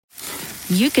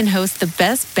you can host the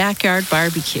best backyard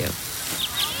barbecue.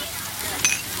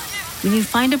 When you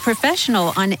find a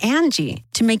professional on Angie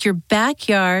to make your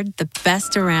backyard the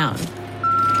best around.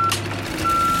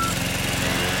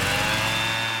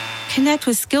 Connect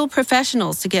with skilled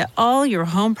professionals to get all your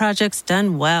home projects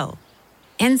done well.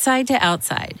 Inside to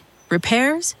outside,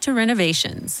 repairs to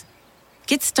renovations.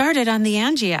 Get started on the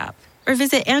Angie app or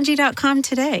visit Angie.com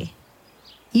today.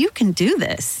 You can do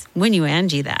this when you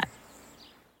Angie that.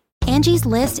 Angie's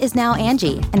List is now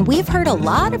Angie, and we've heard a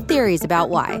lot of theories about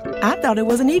why. I thought it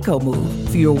was an eco move.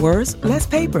 Fewer words, less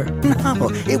paper. No,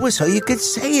 it was so you could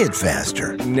say it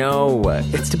faster. No,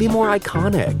 it's to be more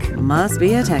iconic. Must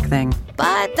be a tech thing.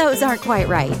 But those aren't quite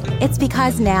right. It's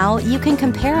because now you can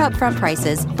compare upfront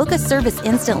prices, book a service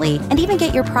instantly, and even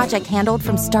get your project handled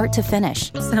from start to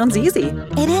finish. Sounds easy.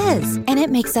 It is, and it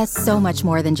makes us so much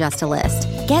more than just a list.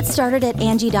 Get started at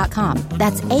Angie.com.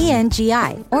 That's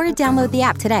ANGI, or download the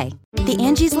app today. The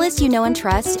Angie's List you know and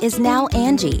trust is now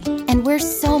Angie, and we're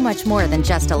so much more than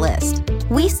just a list.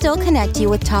 We still connect you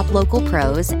with top local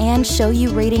pros and show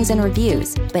you ratings and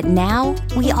reviews, but now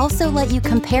we also let you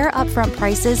compare upfront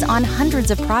prices on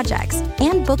hundreds of projects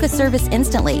and book a service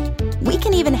instantly. We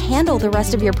can even handle the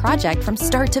rest of your project from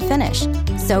start to finish.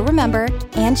 So remember,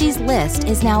 Angie's List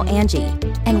is now Angie,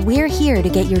 and we're here to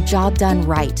get your job done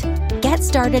right. Get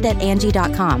started at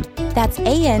Angie.com. That's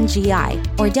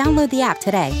ANGI, or download the app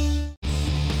today.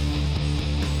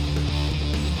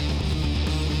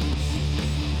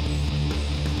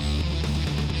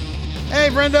 Hey,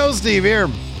 friendo, Steve here.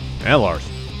 And Lars.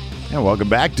 And welcome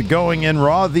back to Going In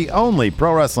Raw, the only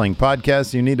pro wrestling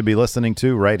podcast you need to be listening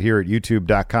to right here at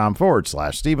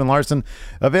youtube.com/Steven Larson.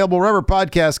 Available wherever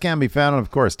podcasts can be found, and of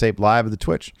course, taped live at the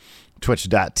Twitch.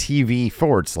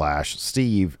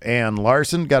 Twitch.tv/Steve and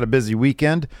Larson. Got a busy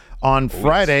weekend. On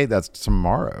Friday, that's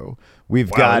tomorrow,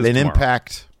 we've got an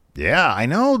Impact. Yeah, I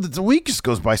know. The week just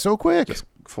goes by so quick. Just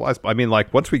flies by. I mean,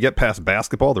 like, once we get past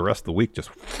basketball, the rest of the week just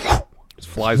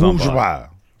flies on by.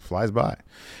 Flies by.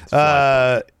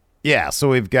 Yeah, so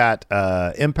we've got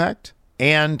Impact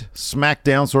and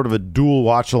SmackDown, sort of a dual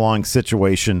watch-along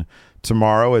situation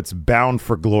tomorrow. It's Bound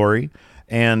for Glory.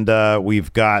 And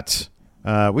we've got...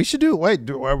 we should do...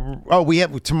 we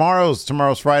have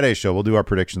tomorrow's Friday show. We'll do our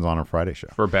predictions on our Friday show.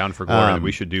 For Bound for Glory. And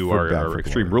we should do our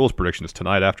Extreme Rules predictions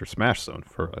tonight after Smash Zone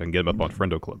and get them up on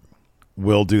Friendo Club.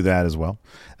 We'll do that as well.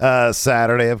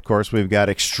 Saturday, of course, we've got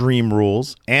Extreme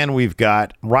Rules, and we've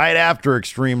got right after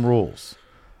Extreme Rules.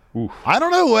 Oof. I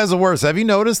don't know who has it worse. Have you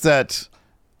noticed that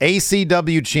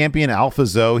ACW champion Alpha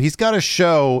Zoe, he's got a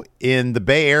show in the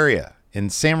Bay Area, in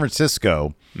San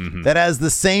Francisco, that has the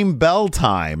same bell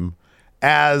time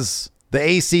as the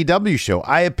ACW show.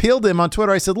 I appealed to him on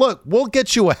Twitter. I said, look, we'll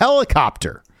get you a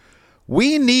helicopter.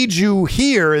 We need you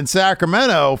here in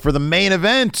Sacramento for the main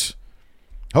event.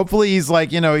 Hopefully he's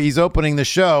like, he's opening the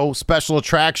show, special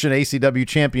attraction, ACW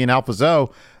champion Alpha Zoe,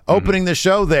 opening the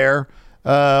show there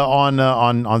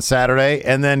on Saturday,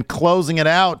 and then closing it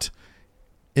out,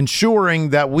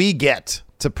 ensuring that we get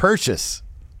to purchase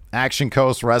Action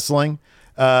Coast Wrestling.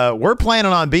 We're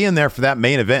planning on being there for that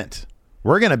main event.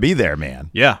 We're going to be there,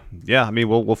 man. Yeah. I mean,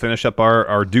 we'll finish up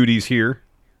our duties here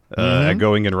at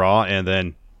Going In Raw, and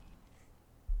then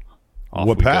off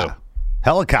we go.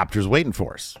 Helicopter's waiting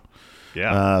for us.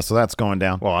 Yeah. So that's going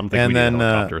down. Well, I don't think we need a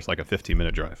helicopter. It's like a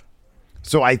 15-minute drive.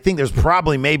 So I think there's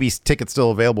probably maybe tickets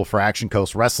still available for Action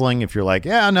Coast Wrestling. If you're like,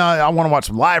 I want to watch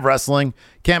some live wrestling,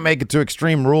 can't make it to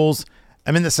Extreme Rules.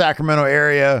 I'm in the Sacramento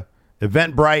area.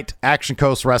 Eventbrite, Action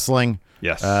Coast Wrestling.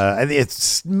 Yes.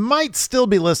 It might still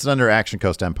be listed under Action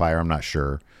Coast Empire. I'm not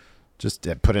sure. Just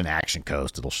put in Action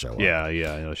Coast. It'll show up. Yeah,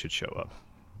 it should show up.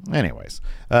 Anyways,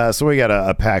 so we got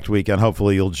a packed weekend.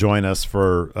 Hopefully you'll join us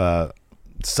for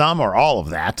some or all of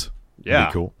that. Yeah. That'd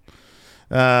be cool.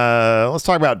 Let's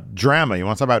talk about drama. You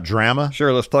want to talk about drama?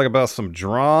 Sure, let's talk about some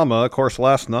drama. Of course,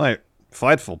 last night,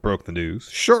 Fightful broke the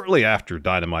news, shortly after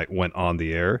Dynamite went on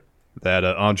the air, that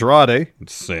Andrade and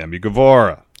Sammy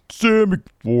Guevara,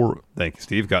 thank you,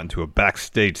 Steve, got into a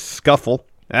backstage scuffle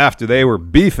after they were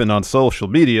beefing on social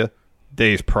media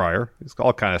days prior. It's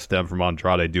all kind of stemmed from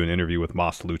Andrade doing an interview with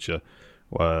Mas Lucha,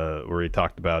 where he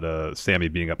talked about Sammy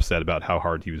being upset about how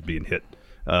hard he was being hit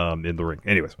in the ring.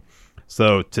 Anyways,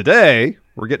 so today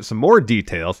we're getting some more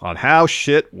details on how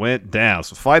shit went down.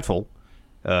 So Fightful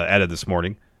added this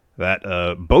morning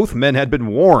that both men had been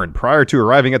warned prior to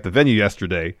arriving at the venue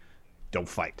yesterday, don't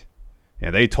fight.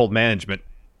 And they told management,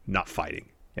 not fighting.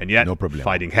 And yet,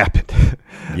 fighting happened.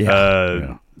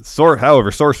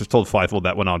 However, sources told Fightful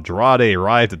that when Andrade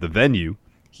arrived at the venue,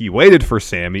 he waited for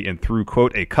Sammy and threw,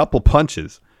 quote, a couple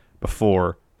punches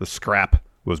before the scrap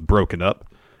was broken up.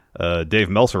 Dave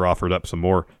Meltzer offered up some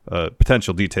more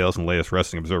potential details in the latest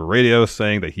Wrestling Observer Radio,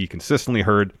 saying that he consistently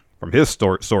heard from his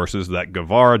sources that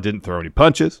Guevara didn't throw any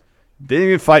punches, didn't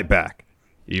even fight back.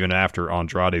 Even after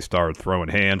Andrade started throwing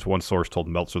hands, one source told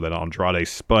Meltzer that Andrade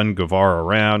spun Guevara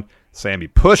around. Sammy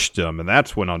pushed him, and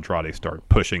that's when Andrade started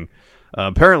pushing.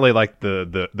 Apparently, like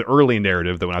the early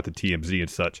narrative that went out to TMZ and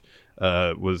such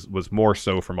was more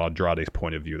so from Andrade's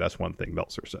point of view. That's one thing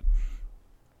Meltzer said.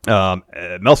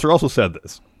 Meltzer also said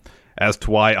this as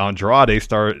to why Andrade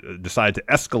decided to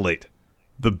escalate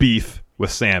the beef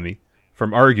with Sammy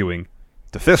from arguing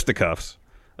to fisticuffs.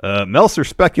 Meltzer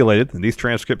speculated, and these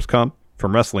transcripts come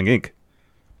from Wrestling Inc.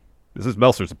 This is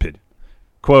Meltzer's opinion.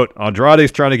 Quote,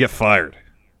 Andrade's trying to get fired.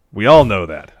 We all know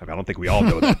that. I don't think we all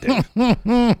know that,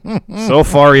 Dave. So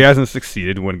far, he hasn't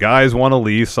succeeded. When guys want to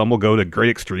leave, some will go to great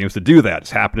extremes to do that.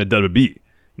 It's happened to WWE.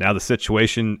 Now the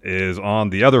situation is on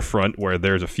the other front where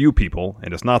there's a few people,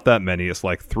 and it's not that many. It's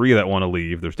like 3 that want to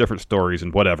leave. There's different stories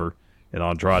and whatever, and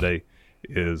Andrade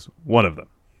is one of them.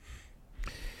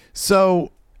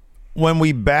 So when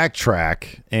we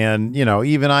backtrack, and,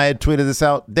 even I had tweeted this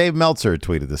out, Dave Meltzer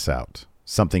tweeted this out,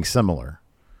 something similar.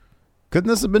 Couldn't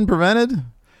this have been prevented?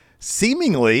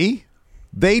 Seemingly,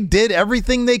 they did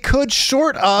everything they could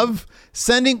short of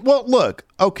sending. Well, look,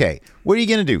 okay, what are you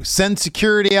going to do? Send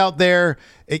security out there?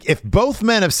 If both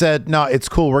men have said, no, it's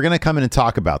cool, we're going to come in and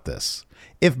talk about this.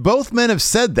 If both men have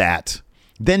said that,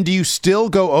 then do you still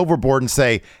go overboard and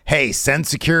say, hey, send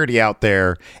security out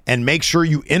there and make sure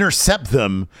you intercept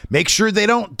them, make sure they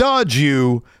don't dodge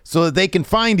you so that they can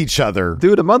find each other?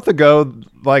 Dude, a month ago,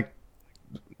 like,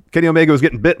 Kenny Omega was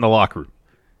getting bit in the locker room.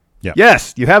 Yeah.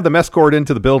 Yes, you have them escort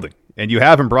into the building, and you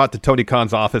have him brought to Tony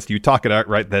Khan's office. You talk it out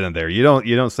right then and there. You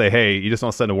don't say, hey, you just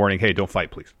don't send a warning, hey, don't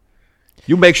fight, please.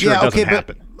 You make sure it doesn't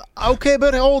happen. Okay,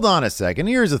 but hold on a second.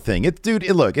 Here's the thing.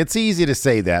 Look, it's easy to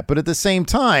say that, but at the same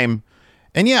time,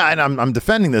 and I'm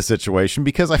defending this situation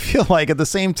because I feel like at the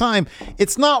same time,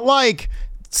 it's not like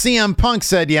CM Punk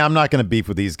said, yeah, I'm not going to beef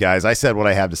with these guys. I said what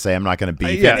I have to say. I'm not going to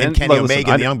beef. And Kenny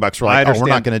Omega and the Young Bucks were like, we're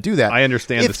not going to do that. I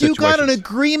understand if you got an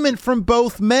agreement from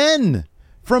both men,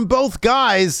 from both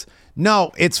guys,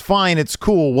 no, it's fine. It's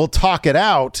cool. We'll talk it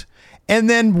out. And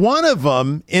then one of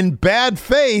them, in bad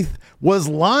faith, was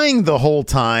lying the whole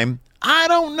time. I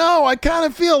don't know. I kind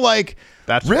of feel like,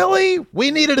 really? We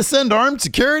needed to send armed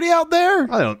security out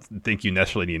there? I don't think you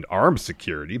necessarily need armed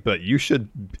security, but you should.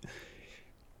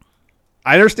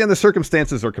 I understand the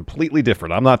circumstances are completely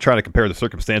different. I'm not trying to compare the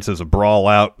circumstances of Brawl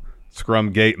Out,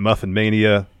 Scrum Gate, Muffin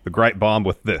Mania, the Gripe Bomb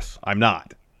with this. I'm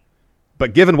not.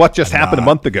 But given what just happened a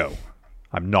month ago,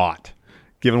 I'm not.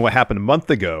 Given what happened a month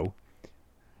ago,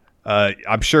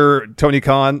 I'm sure Tony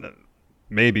Khan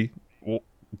maybe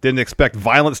didn't expect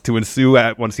violence to ensue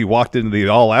once he walked into the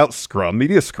all-out scrum,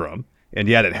 media scrum, and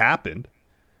yet it happened.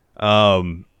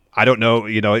 I don't know,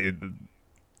 you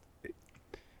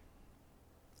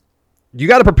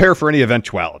got to prepare for any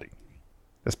eventuality,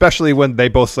 especially when they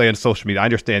both say on social media. I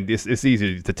understand it's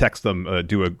easy to text them,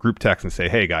 do a group text and say,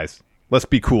 hey, guys, let's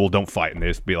be cool, don't fight. And they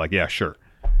just be like, yeah, sure.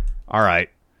 All right.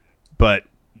 But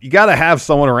you got to have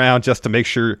someone around just to make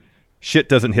sure shit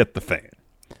doesn't hit the fan.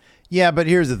 Yeah, but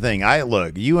here's the thing.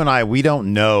 Look, you and I, we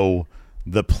don't know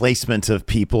the placement of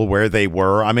people where they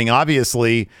were. I mean,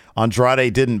 obviously,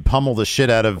 Andrade didn't pummel the shit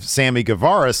out of Sammy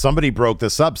Guevara. Somebody broke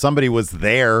this up. Somebody was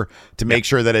there to make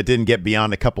sure that it didn't get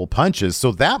beyond a couple punches.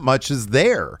 So that much is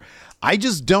there. I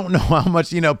just don't know how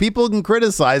much, people can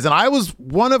criticize. And I was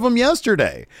one of them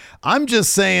yesterday. I'm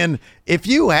just saying, if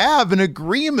you have an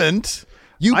agreement,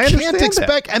 you can't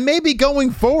expect, and maybe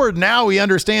going forward now he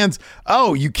understands,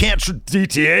 you can't,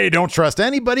 DTA, don't trust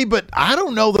anybody. But I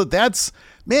don't know that's,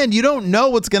 man, you don't know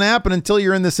what's going to happen until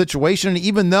you're in this situation. And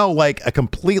even though like a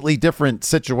completely different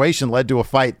situation led to a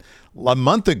fight a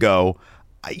month ago,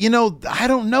 I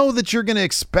don't know that you're going to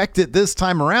expect it this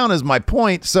time around is my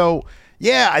point. So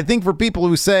yeah, I think for people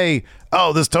who say,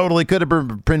 this totally could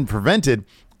have been prevented,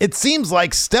 it seems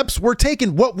like steps were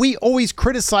taken. What we always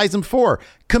criticize him for,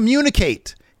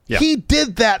 communicate. Yeah. He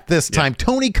did that this time. Yeah.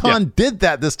 Tony Khan did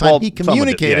that this time. He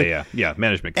communicated. Yeah.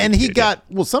 Management. And he got,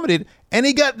 somebody did. And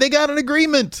they got an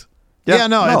agreement. Yeah,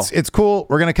 it's cool.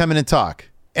 We're going to come in and talk.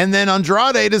 And then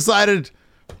Andrade decided,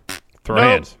 throw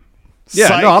hands. Yeah,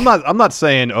 psych. No, I'm not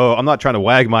saying, I'm not trying to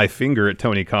wag my finger at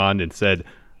Tony Khan and said,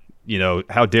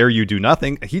 how dare you do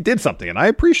nothing? He did something, and I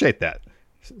appreciate that.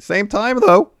 Same time,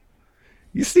 though,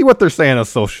 you see what they're saying on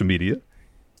social media.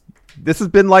 This has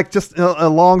been like just a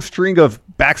long string of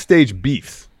backstage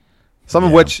beefs, some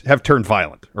of which have turned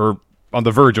violent or on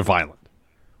the verge of violent.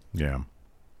 Yeah.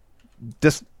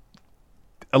 Just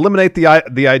eliminate the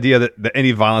idea that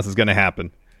any violence is going to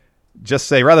happen. just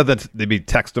say, rather than maybe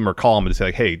text them or call them and say,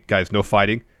 like, hey, guys, no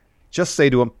fighting. Just say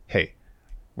to them, hey,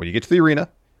 when you get to the arena,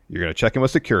 you're going to check in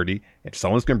with security, and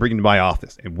someone's going to bring you to my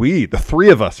office. And we, the three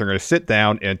of us, are going to sit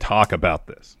down and talk about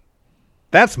this.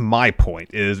 That's my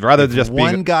point, is rather than just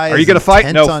one being, guy are you going to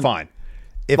fight? No, fine.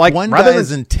 If like, one guy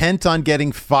is intent on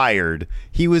getting fired,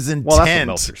 he was intent well, that's what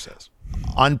Meltzer says.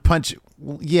 on punch.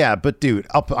 Yeah, but dude,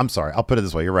 I'm sorry. I'll put it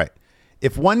this way. You're right.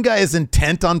 If one guy is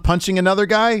intent on punching another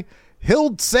guy,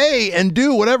 he'll say and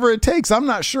do whatever it takes. I'm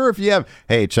not sure if you have,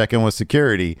 hey, check in with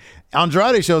security.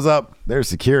 Andrade shows up. There's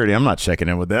security. I'm not checking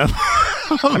in with them.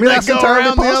 I mean, that's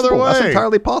entirely possible. That's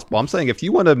entirely possible. I'm saying if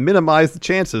you want to minimize the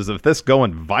chances of this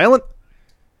going violent,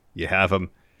 you have him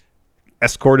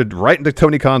escorted right into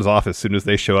Tony Khan's office as soon as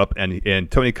they show up. And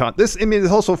Tony Khan,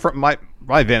 also from my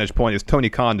vantage point is Tony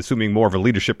Khan assuming more of a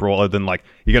leadership role other than like,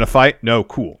 you going to fight? No,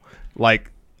 cool.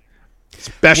 Like,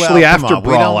 especially after Brawl Out.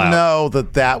 We don't know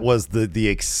that was the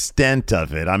extent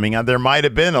of it. I mean, there might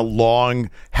have been a long,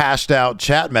 hashed-out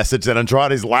chat message that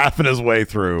Andrade's laughing his way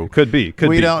through. Could be.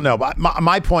 We don't know. But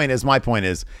my point is,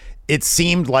 it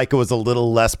seemed like it was a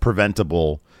little less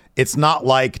preventable. It's not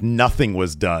like nothing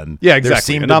was done. Yeah, exactly. There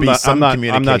seemed to be some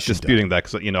communication. I'm not disputing that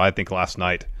because I think last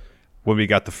night when we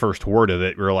got the first word of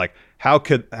it, we were like, how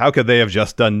could they have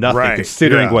just done nothing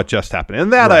considering what just happened?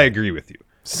 And that I agree with you.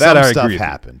 Some stuff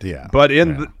happened, yeah. But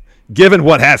given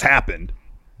what has happened,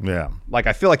 like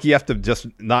I feel like you have to just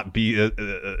not be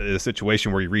a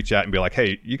situation where you reach out and be like,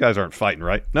 hey, you guys aren't fighting,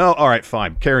 right? No, all right,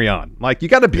 fine, carry on. Like you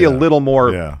got to be a little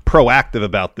more proactive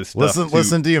about this stuff.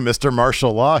 Listen to you, Mr.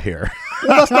 Martial Law here.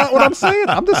 Well, that's not what I'm saying.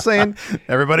 I'm just saying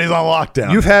everybody's on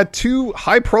lockdown. You've had two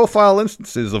high-profile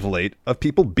instances of late of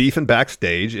people beefing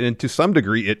backstage and to some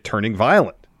degree it turning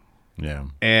violent. Yeah.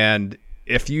 And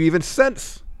if you even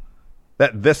sense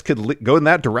that this could go in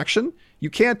that direction,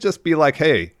 you can't just be like,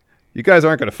 hey, you guys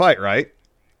aren't going to fight, right?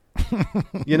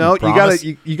 You know, you got to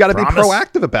be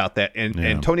proactive about that.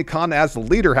 And Tony Khan, as the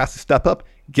leader, has to step up,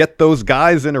 get those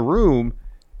guys in a room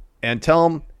and tell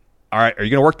them, all right, are you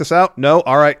going to work this out? No?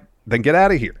 All right, then get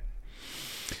out of here.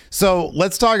 So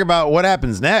let's talk about what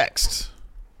happens next.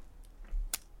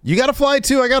 You got to fly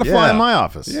too. I got to fly in my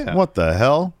office. Yeah. What the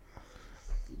hell?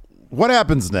 What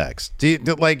happens next?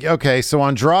 So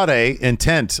Andrade,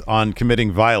 intent on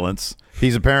committing violence.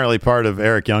 He's apparently part of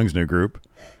Eric Young's new group.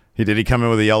 He come in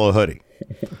with a yellow hoodie.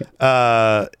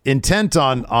 Intent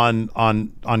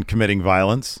on committing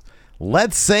violence.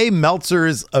 Let's say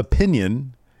Meltzer's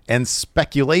opinion and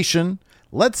speculation.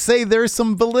 Let's say there's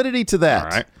some validity to that. All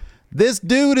right. This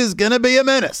dude is going to be a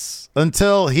menace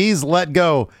until he's let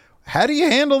go. How do you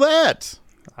handle that?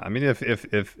 I mean,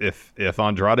 if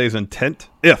Andrade's intent,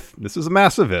 if this is a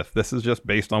massive if, this is just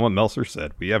based on what Meltzer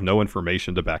said. We have no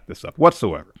information to back this up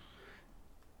whatsoever.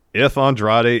 If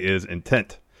Andrade is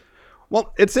intent,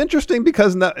 well, it's interesting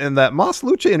because in that Mas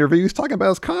Lucha interview, he's talking about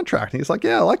his contract, and he's like,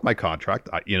 "Yeah, I like my contract.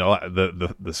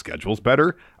 The schedule's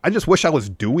better. I just wish I was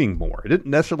doing more." It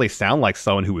didn't necessarily sound like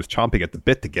someone who was chomping at the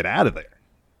bit to get out of there.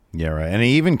 Yeah, right. And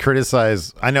he even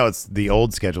criticized. I know it's the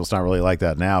old schedule; it's not really like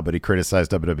that now, but he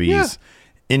criticized WWE's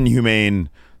inhumane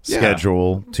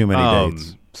schedule, too many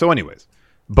dates. So anyways,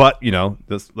 but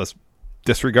let's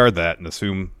disregard that and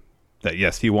assume that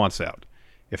yes, he wants out.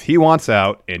 If he wants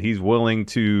out and he's willing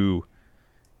to,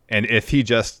 and if he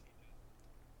just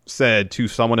said to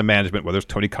someone in management, whether it's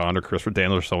Tony Khan or Christopher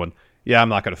Daniels or someone, yeah, I'm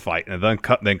not going to fight, and then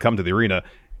come to the arena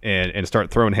and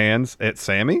start throwing hands at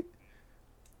Sammy,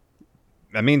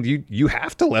 I mean, you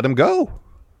have to let him go.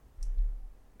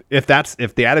 If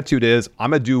the attitude is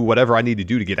I'm gonna do whatever I need to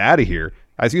do to get out of here,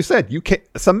 as you said, you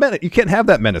can't have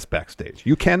that menace backstage.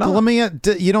 You cannot.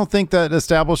 You don't think that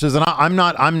establishes?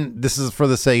 And this is for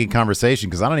the sake of conversation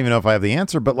because I don't even know if I have the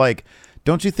answer. But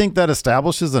don't you think that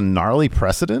establishes a gnarly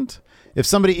precedent? If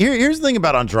somebody here's the thing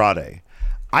about Andrade,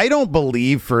 I don't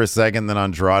believe for a second that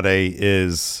Andrade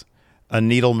is a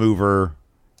needle mover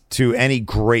to any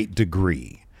great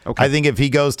degree. Okay. I think if he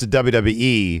goes to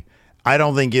WWE, I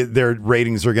don't think their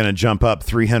ratings are going to jump up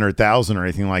 300,000 or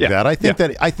anything like that. I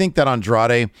think that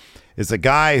Andrade is a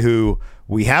guy who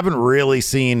we haven't really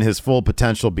seen his full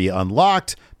potential be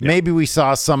unlocked. Yeah. Maybe we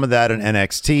saw some of that in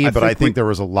NXT, but I think there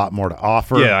was a lot more to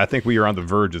offer. Yeah, I think we are on the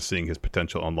verge of seeing his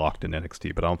potential unlocked in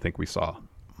NXT, but I don't think we saw.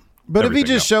 But if he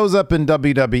just shows up in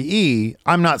WWE,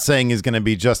 I'm not saying he's going to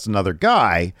be just another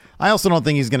guy. I also don't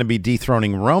think he's going to be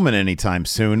dethroning Roman anytime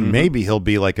soon. Mm-hmm. Maybe he'll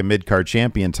be like a mid-card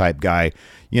champion type guy,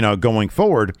 going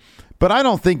forward. But I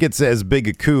don't think it's as big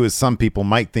a coup as some people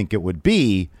might think it would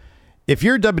be. If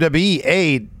you're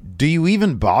WWE, do you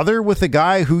even bother with a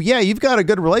guy who, you've got a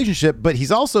good relationship, but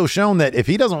he's also shown that if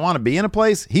he doesn't want to be in a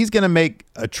place, he's going to make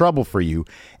a trouble for you.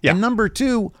 Yeah. And number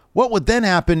two, What would then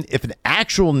happen if an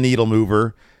actual needle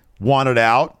mover wanted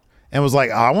out and was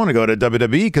like, I want to go to WWE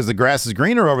because the grass is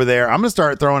greener over there. I'm going to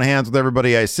start throwing hands with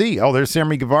everybody I see. Oh, there's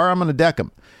Sammy Guevara. I'm going to deck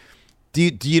him. Do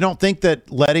you don't think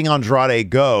that letting Andrade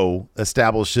go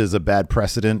establishes a bad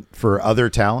precedent for other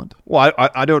talent? Well,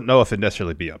 I don't know if it'd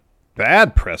necessarily be a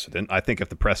bad precedent. I think if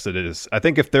the precedent is, I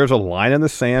think if there's a line in the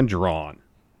sand drawn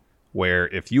where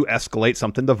if you escalate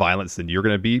something to violence, then you're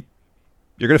going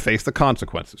to face the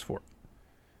consequences for it.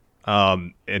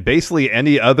 And basically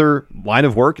any other line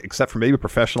of work, except for maybe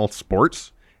professional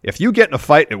sports, if you get in a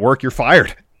fight at work, you're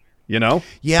fired. You know?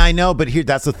 Yeah, I know, but here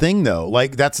that's the thing though.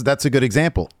 Like that's a good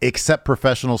example. Except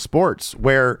professional sports,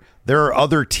 where there are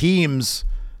other teams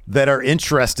that are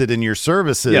interested in your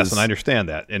services. Yes, and I understand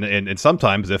that. And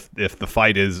sometimes if the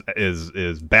fight is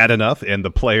bad enough and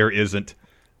the player isn't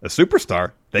a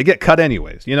superstar, they get cut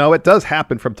anyways. You know, it does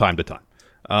happen from time to time.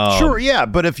 Sure, yeah,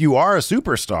 but if you are a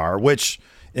superstar, which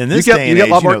in this you get, day you and get age,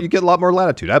 a lot more, you get a lot more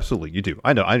latitude. Absolutely, you do.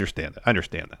 I know. I understand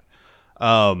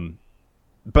that.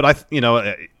 But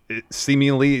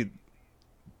seemingly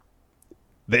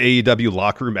the AEW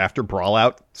locker room after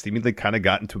Brawlout seemingly kind of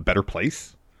got into a better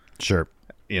place. Sure.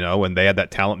 You know, when they had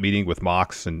that talent meeting with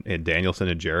Mox and Danielson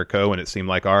and Jericho, and it seemed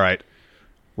like, all right,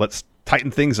 let's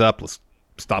tighten things up. Let's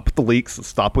stop with the leaks. Let's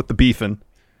stop with the beefing.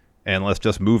 And let's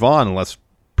just move on and let's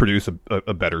produce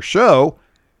a better show.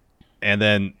 And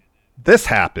then this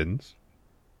happens.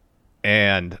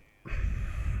 And,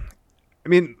 I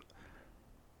mean,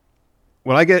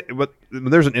 when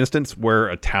there's an instance where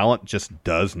a talent just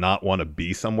does not want to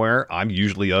be somewhere, I'm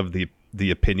usually of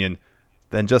the opinion,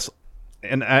 then just,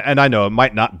 and I know it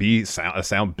might not be a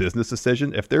sound business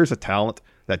decision. If there's a talent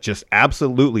that just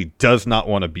absolutely does not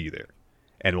want to be there,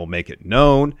 and will make it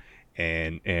known,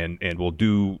 and will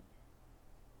do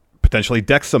potentially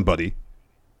deck somebody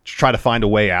to try to find a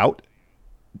way out,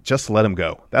 just let him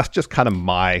go. That's just kind of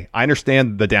I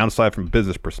understand the downside from a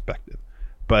business perspective,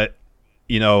 but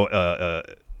you know,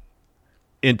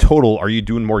 in total, are you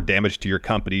doing more damage to your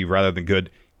company rather than good,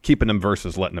 keeping them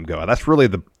versus letting them go? That's really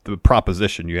the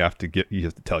proposition you have to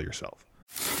tell yourself.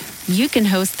 You can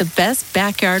host the best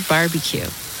backyard barbecue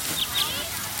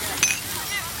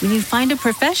when you find a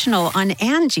professional on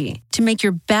Angie to make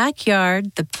your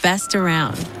backyard the best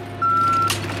around.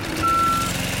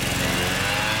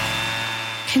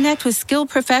 Connect with skilled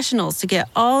professionals to get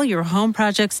all your home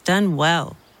projects done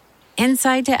well.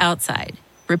 Inside to outside,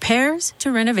 repairs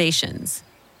to renovations.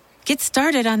 Get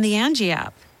started on the Angie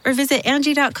app or visit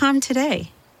Angie.com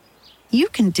today. You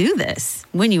can do this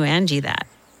when you Angie that.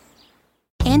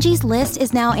 Angie's List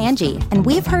is now Angie, and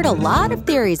we've heard a lot of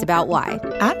theories about why.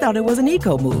 I thought it was an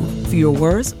eco move. Fewer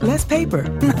words, less paper.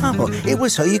 No, it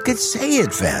was so you could say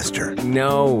it faster.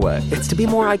 No, it's to be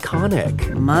more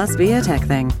iconic. Must be a tech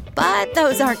thing. But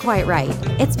those aren't quite right.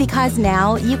 It's because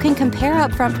now you can compare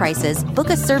upfront prices, book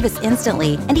a service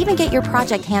instantly, and even get your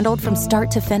project handled from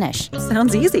start to finish.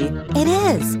 Sounds easy. It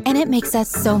is, and it makes us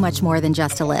so much more than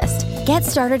just a list. Get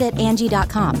started at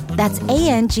Angie.com. That's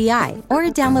ANGI, or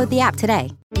download the app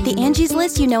today. The Angie's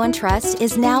List you know and trust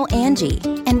is now Angie,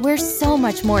 and we're so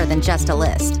much more than just a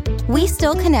list. We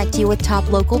still connect you with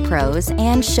top local pros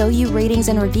and show you ratings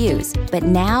and reviews, but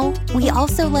now we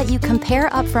also let you compare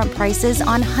upfront prices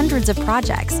on hundreds of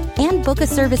projects and book a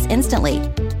service instantly.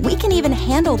 We can even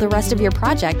handle the rest of your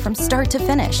project from start to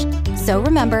finish. So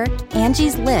remember,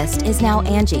 Angie's List is now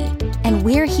Angie, and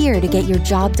we're here to get your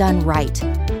job done right.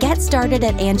 Get started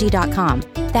at Angie.com.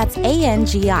 That's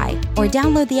ANGI, or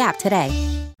download the app today.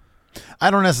 I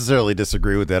don't necessarily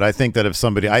disagree with that. I think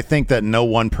that no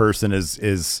one person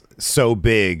is so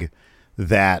big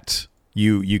that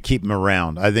you keep them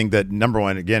around. I think that number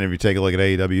one, again, if you take a look at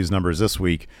AEW's numbers this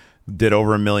week, did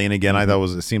over 1 million again. I thought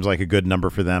it seems like a good number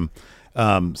for them.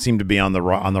 Seem to be on the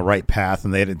right path,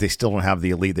 and they still don't have the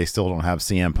Elite. They still don't have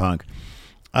CM Punk.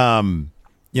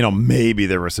 Maybe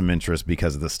there was some interest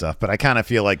because of this stuff, but I kind of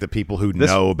feel like the people who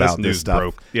know about this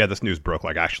stuff. This news broke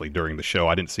like actually during the show.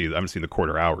 I haven't seen the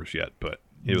quarter hours yet, but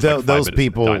it was those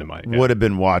people would have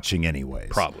been watching anyways.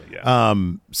 Probably, yeah.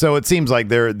 So it seems like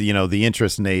the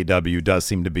interest in AEW does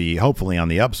seem to be hopefully on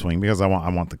the upswing because I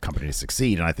want the company to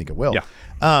succeed, and I think it will. Yeah.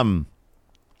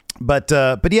 But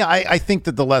yeah, I think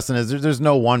that the lesson is there's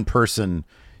no one person,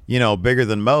 bigger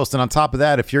than most, and on top of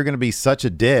that, if you're going to be such a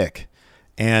dick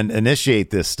and initiate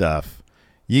this stuff,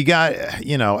 you got,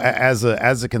 as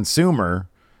a consumer,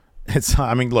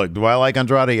 look, do I like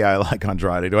Andrade? Yeah, I like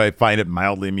Andrade. Do I find it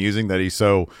mildly amusing that he's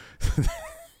so,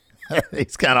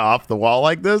 he's kind of off the wall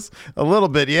like this? A little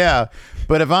bit, yeah.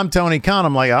 But if I'm Tony Khan,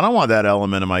 I'm like, I don't want that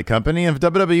element of my company. If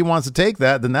WWE wants to take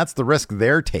that, then that's the risk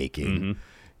they're taking.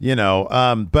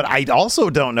 But I also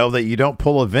don't know that you don't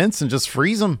pull a Vince and just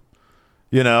freeze him.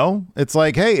 It's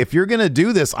like, hey, if you're going to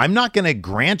do this, I'm not going to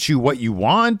grant you what you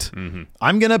want. Mm-hmm.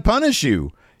 I'm going to punish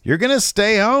you. You're going to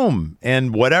stay home.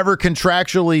 And whatever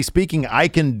contractually speaking I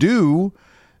can do,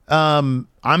 I'm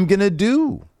going to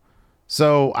do.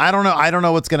 So I don't know. I don't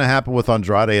know what's going to happen with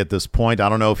Andrade at this point. I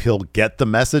don't know if he'll get the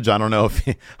message. I don't know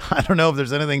if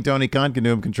there's anything Tony Khan can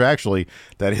do him contractually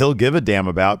that he'll give a damn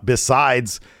about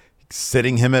besides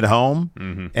sitting him at home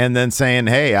and then saying,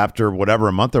 hey, after whatever,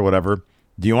 a month or whatever,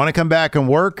 do you want to come back and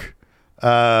work?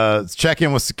 Check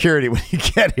in with security when you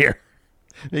get here,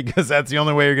 because that's the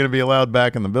only way you're going to be allowed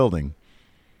back in the building.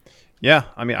 Yeah,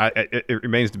 I mean, it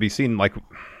remains to be seen.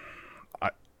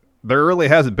 There really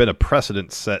hasn't been a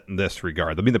precedent set in this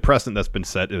regard. I mean, the precedent that's been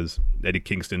set is Eddie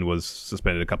Kingston was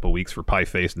suspended a couple of weeks for Pie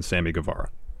Face and Sammy Guevara.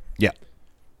 Yeah.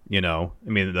 I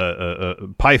mean,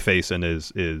 the Pie Face and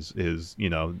is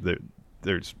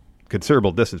there's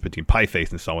considerable distance between Pie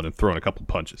Face and someone and throwing a couple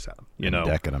punches at him,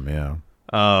 Decking him, yeah.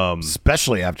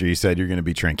 Especially after you said you're going to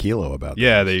be tranquilo about that.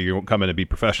 Yeah, you won't come in and be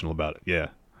professional about it. Yeah.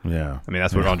 Yeah. I mean,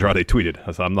 that's what Andrade tweeted.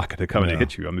 I said, I'm not going to come in and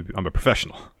hit you. I'm a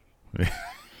professional.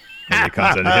 And he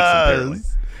comes in and hits him, apparently.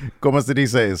 Como did he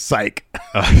say? Psych.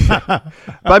 But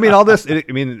I mean, all this,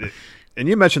 and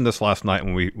you mentioned this last night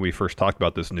when we first talked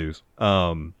about this news.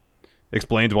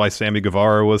 Explains why Sammy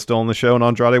Guevara was still on the show and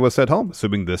Andrade was sent home,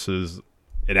 assuming this is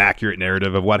an accurate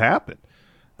narrative of what happened.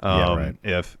 Right.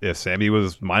 If Sammy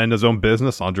was minding his own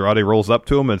business, Andrade rolls up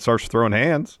to him and starts throwing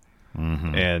hands.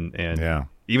 Mm-hmm. And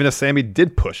even if Sammy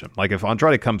did push him, like if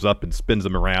Andrade comes up and spins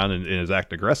him around and is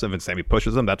acting aggressive and Sammy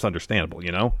pushes him, that's understandable,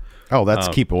 Oh, that's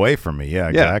keep away from me. Yeah,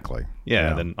 exactly. Yeah,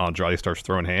 and then Andrade starts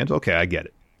throwing hands. Okay, I get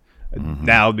it. Mm-hmm.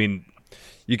 Now, I mean,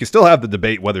 you can still have the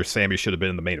debate whether Sammy should have been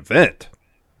in the main event,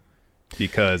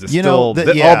 because it's all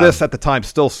this at the time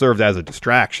still served as a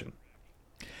distraction.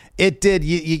 It did.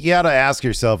 You got to ask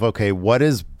yourself, okay, what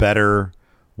is better?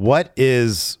 Where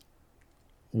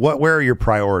are your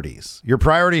priorities? Your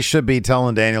priorities should be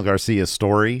telling Daniel Garcia's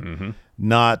story,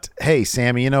 not, hey,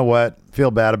 Sammy, you know what?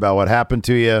 Feel bad about what happened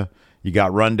to you. You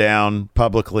got run down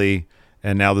publicly,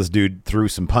 and now this dude threw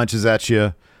some punches at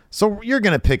you. So you're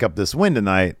going to pick up this win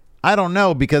tonight. I don't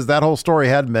know, because that whole story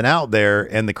hadn't been out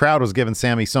there, and the crowd was giving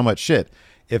Sammy so much shit.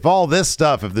 If all this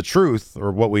stuff, if the truth,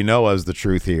 or what we know as the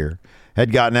truth here,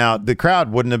 had gotten out, the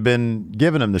crowd wouldn't have been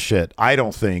giving him the shit, I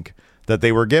don't think, that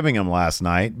they were giving him last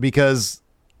night, because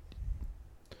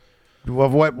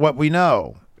of what we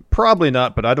know. Probably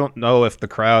not, but I don't know if the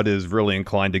crowd is really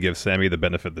inclined to give Sammy the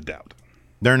benefit of the doubt.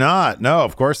 They're not. No,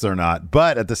 of course they're not.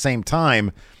 But at the same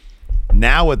time,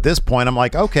 now at this point, I'm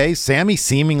like, okay, Sammy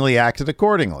seemingly acted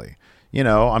accordingly.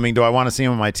 I mean, do I want to see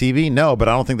him on my TV? No, but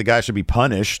I don't think the guy should be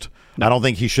punished. No. I don't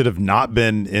think he should have not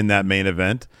been in that main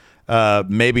event.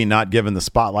 Maybe not given the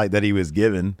spotlight that he was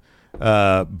given.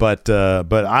 But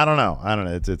I don't know.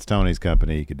 It's Tony's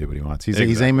company. He could do what he wants.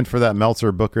 He's aiming for that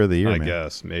Meltzer Booker of the Year. I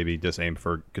guess maybe just aim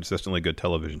for consistently good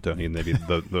television, Tony, and maybe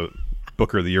the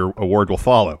Booker of the Year award will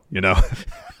follow.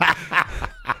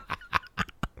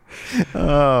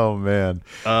 Oh man.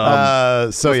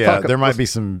 There might be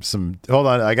some. Hold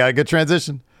on, I got a good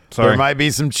transition. Sorry. There might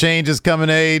be some changes coming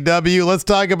to AEW. Let's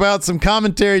talk about some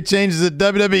commentary changes at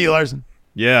WWE, Larson.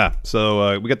 Yeah,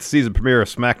 so we got the season premiere of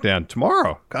SmackDown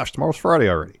tomorrow. Gosh, tomorrow's Friday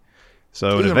already.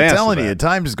 So dude, I'm telling you,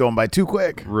 time is going by too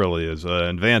quick. Really is. In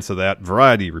advance of that,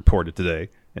 Variety reported today,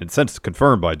 and since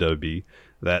confirmed by WWE,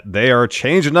 that they are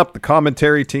changing up the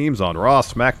commentary teams on Raw,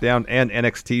 SmackDown, and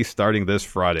NXT starting this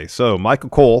Friday. So Michael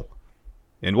Cole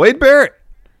and Wade Barrett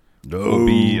will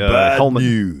be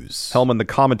helming the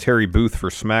commentary booth for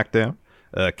SmackDown.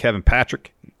 Kevin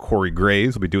Patrick, Corey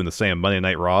Graves will be doing the same Monday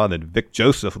Night Raw, and then Vic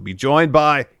Joseph will be joined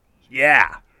by,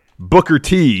 Booker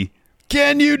T.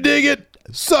 Can you dig it,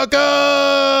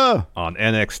 sucker? On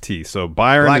NXT. So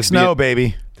Byron Black Snow,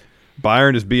 baby.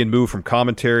 Byron is being moved from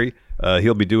commentary.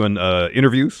 He'll be doing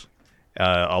interviews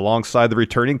alongside the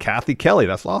returning Kathy Kelly.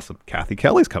 That's awesome. Kathy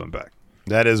Kelly's coming back.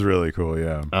 That is really cool,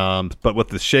 yeah. But with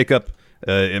this shakeup,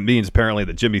 it means apparently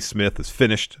that Jimmy Smith is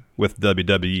finished with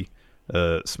WWE.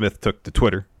 Smith took to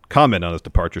Twitter, comment on his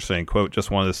departure, saying, quote,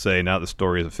 just wanted to say now the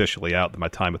story is officially out that my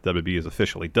time with WWE is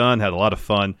officially done. Had a lot of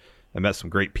fun. I met some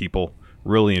great people.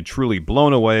 Really and truly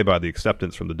blown away by the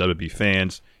acceptance from the WWE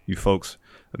fans. You folks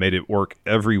made it work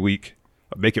every week.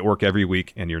 Make it work every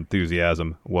week, and your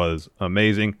enthusiasm was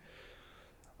amazing.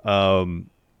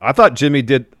 I thought Jimmy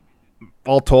did,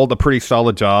 all told, a pretty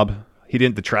solid job. He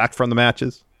didn't detract from the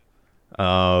matches.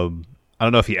 I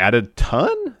don't know if he added a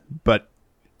ton, but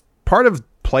part of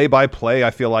play-by-play,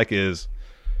 I feel like, is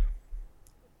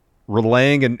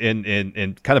relaying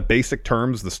in kind of basic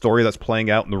terms the story that's playing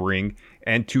out in the ring,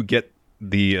 and to get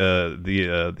the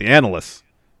analysts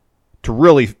to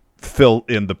really fill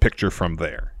in the picture from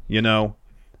there, you know.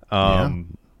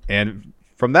 And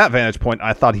from that vantage point,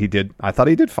 I thought he did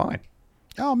fine.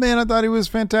 Oh man, I thought he was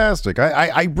fantastic.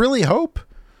 I really hope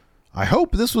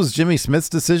this was Jimmy Smith's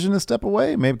decision to step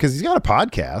away, maybe because he's got a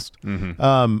podcast.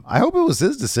 I hope it was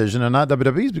his decision and not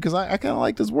WWE's, because I kind of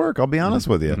liked his work. I'll be honest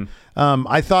with you.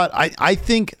 I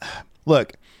think,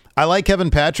 look, I like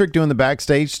Kevin Patrick doing the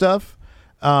backstage stuff.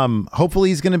 Hopefully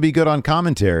he's going to be good on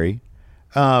commentary.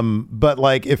 But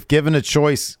like, if given a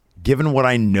choice, given what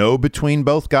I know between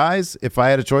both guys, if I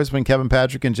had a choice between Kevin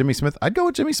Patrick and Jimmy Smith, I'd go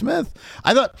with Jimmy Smith.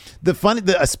 I thought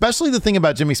especially the thing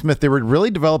about Jimmy Smith, they were really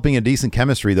developing a decent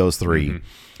chemistry, those three.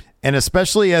 And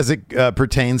especially as it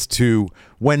pertains to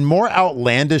when more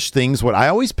outlandish things, I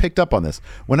always picked up on this,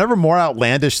 whenever more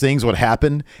outlandish things would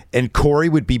happen and Corey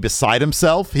would be beside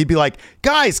himself, he'd be like,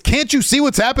 guys, can't you see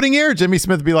what's happening here? Jimmy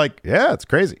Smith would be like, yeah, it's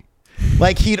crazy.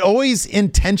 Like, he'd always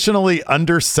intentionally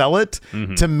undersell it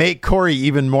to make Corey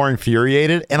even more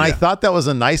infuriated. And I thought that was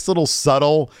a nice little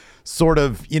subtle sort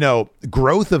of,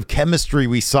 growth of chemistry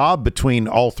we saw between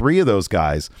all three of those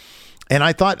guys. And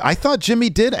I thought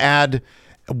Jimmy did add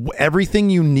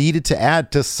everything you needed to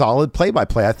add to solid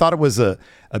play-by-play. I thought it was a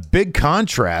big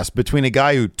contrast between a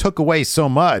guy who took away so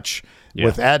much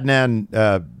with Adnan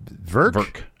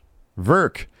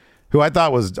Virk, who I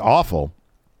thought was awful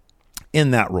in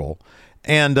that role.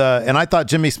 And I thought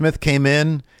Jimmy Smith came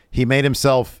in, he made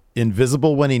himself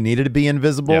invisible when he needed to be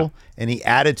invisible, and he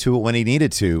added to it when he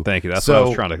needed to. Thank you. That's what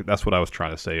I was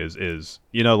trying to say is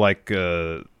like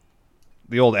the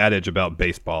old adage about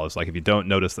baseball is like, if you don't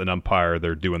notice an umpire,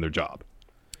 they're doing their job.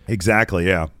 Exactly,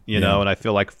 yeah. You know, and I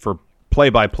feel like for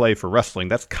play-by-play for wrestling,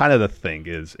 that's kind of the thing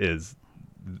is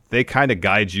they kind of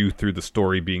guide you through the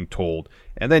story being told.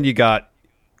 And then you got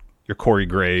your Corey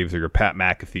Graves or your Pat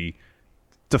McAfee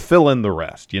to fill in the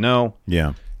rest, Yeah.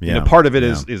 Yeah. You know, part of it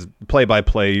is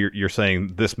play-by-play. You're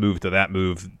saying this move to that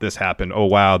move, this happened. Oh,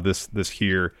 wow, this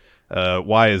here.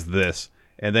 Why is this?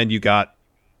 And then you got,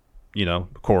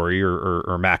 Corey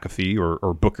or McAfee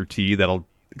or Booker T that'll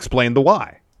explain the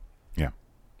why.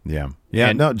 Yeah.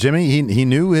 No, Jimmy, he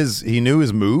knew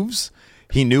his moves.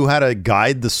 He knew how to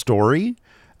guide the story.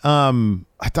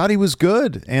 I thought he was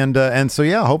good, and so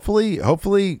yeah. Hopefully,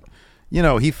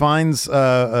 he finds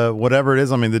whatever it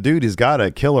is. I mean, the dude, he's got a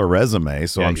killer resume,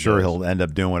 so I'm sure he'll end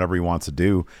up doing whatever he wants to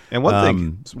do. And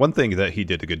one thing that he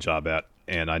did a good job at,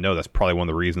 and I know that's probably one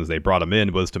of the reasons they brought him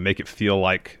in, was to make it feel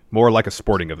more like a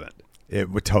sporting event. It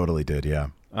totally did, yeah.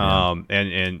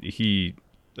 And he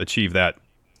achieved that,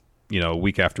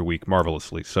 week after week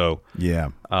marvelously. So yeah.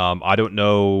 I don't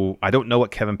know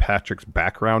what Kevin Patrick's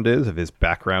background is, if his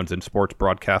background's in sports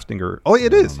broadcasting or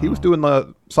it is. He was doing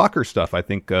the soccer stuff, I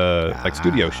think, like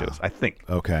studio shows, I think.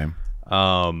 Okay.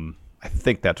 I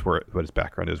think that's what his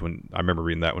background is. When I remember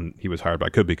reading that when he was hired, but I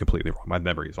could be completely wrong. My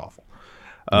memory is awful.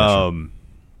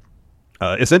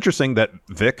 It's interesting that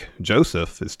Vic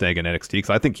Joseph is staying in NXT because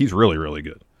I think he's really, really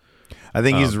good. I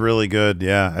think he's really good,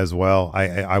 yeah, as well.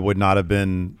 I would not have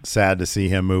been sad to see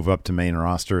him move up to main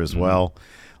roster as well.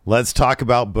 Let's talk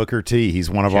about Booker T. He's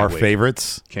one of our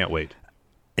favorites. Can't wait.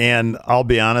 And I'll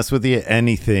be honest with you,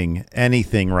 anything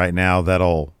right now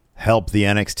that'll help the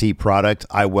NXT product,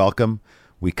 I welcome.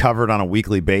 We cover it on a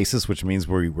weekly basis, which means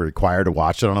we're required to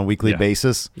watch it on a weekly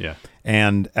basis. Yeah.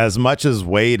 And as much as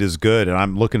Wade is good, and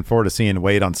I'm looking forward to seeing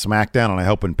Wade on SmackDown, and I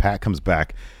hope when Pat comes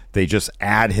back, they just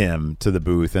add him to the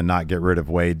booth and not get rid of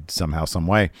Wade somehow, some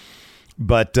way.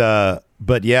 But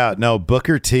yeah, no,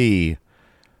 Booker T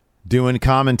doing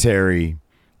commentary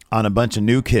on a bunch of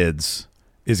new kids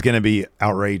is going to be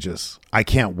outrageous. I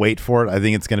can't wait for it. I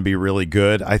think it's going to be really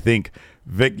good. I think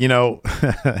Vic,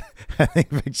 I think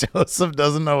Vic Joseph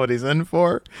doesn't know what he's in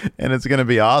for, and it's going to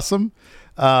be awesome.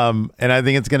 And I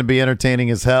think it's going to be entertaining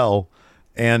as hell.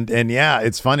 And yeah,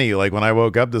 it's funny. Like when I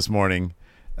woke up this morning,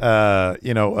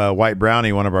 White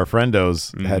Brownie, one of our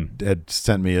friendos, had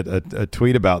sent me a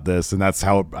tweet about this, and that's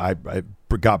how I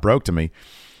got broke to me.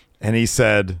 And he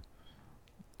said,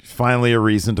 finally a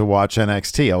reason to watch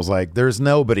NXT. I was like, there's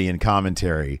nobody in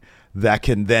commentary that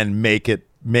can then make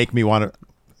me want to.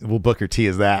 Well, Booker T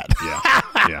is that.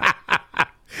 Yeah.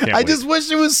 I just wish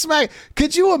it was Smack.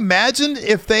 Could you imagine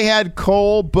if they had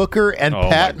Cole, Booker, and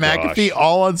Pat McAfee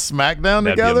all on SmackDown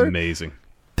together? That'd be amazing.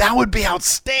 That would be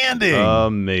outstanding.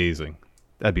 Amazing.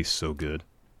 That'd be so good.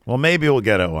 Well, maybe we'll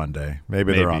get it one day.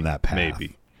 Maybe they're on that path.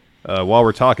 Maybe. While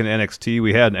we're talking NXT,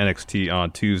 we had an NXT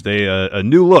on Tuesday. A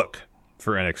new look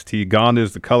for NXT. Gone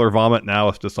is the color vomit. Now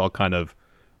it's just all kind of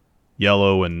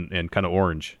yellow and kind of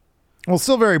orange. Well,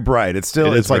 still very bright. It's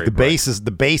like very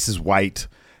the base is white,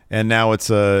 and now it's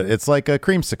like a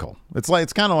creamsicle.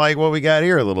 It's kind of like what we got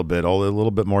here a little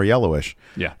bit more yellowish.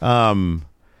 Yeah.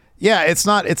 Yeah, it's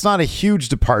not a huge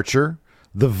departure.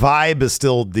 The vibe is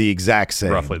still the exact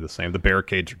same. Roughly the same. The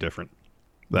barricades are different.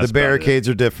 The barricades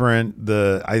are different.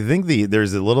 I think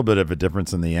there's a little bit of a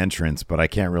difference in the entrance, but I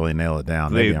can't really nail it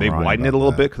down. They widened it a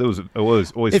little bit because it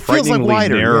was always frighteningly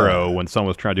wider, narrow when someone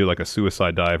was trying to do like a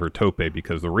suicide dive or tope,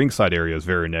 because the ringside area is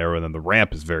very narrow and then the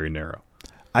ramp is very narrow.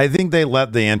 I think they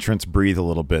let the entrance breathe a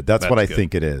little bit. That's what I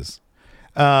think it is.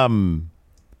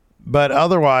 But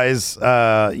otherwise,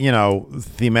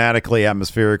 thematically,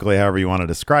 atmospherically, however you want to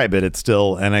describe it, it's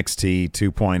still NXT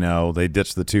 2.0. They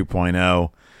ditched the 2.0.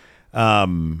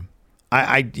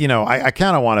 I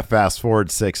kind of want to fast forward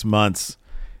 6 months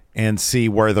and see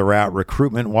where they're at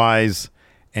recruitment wise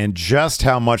and just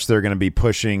how much they're going to be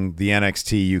pushing the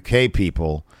NXT UK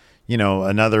people.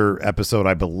 Another episode,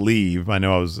 I believe, I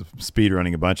know I was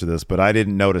speedrunning a bunch of this, but I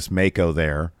didn't notice Mako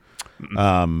there,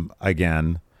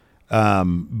 again.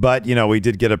 But we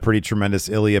did get a pretty tremendous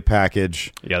Ilya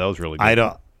package. Yeah, that was really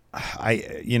good.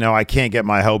 I can't get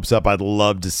my hopes up. I'd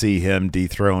love to see him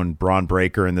dethrone Braun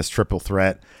Breaker in this triple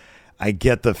threat. I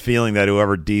get the feeling that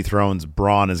whoever dethrones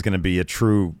Braun is going to be a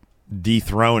true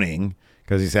dethroning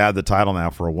because he's had the title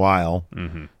now for a while.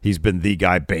 Mm-hmm. He's been the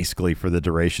guy basically for the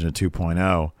duration of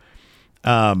 2.0.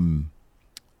 I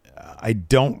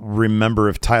don't remember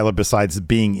if Tyler, besides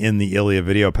being in the Ilya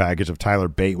video package, if Tyler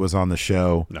Bate was on the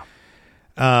show. No.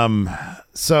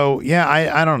 So yeah,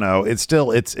 I don't know. It's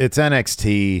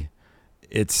NXT.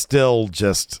 It's still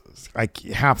just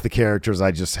half the characters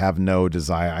I just have no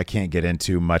desire. I can't get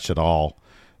into much at all.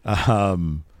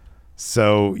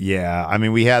 So yeah, I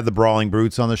mean, we had the Brawling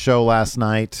Brutes on the show last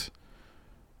night,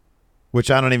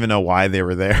 which I don't even know why they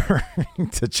were there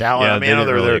to challenge. Yeah, I mean, they didn't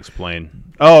they were really there. explain.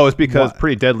 Oh, it's because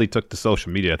Pretty Deadly took to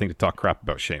social media, I think, to talk crap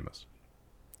about Sheamus.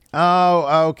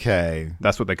 Oh, okay.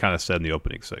 That's what they kind of said in the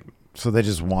opening segment. So they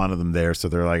just wanted them there. So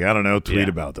they're like, I don't know, tweet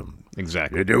about them.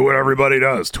 Exactly. You do what everybody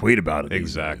does. Tweet about it.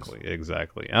 Exactly.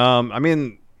 I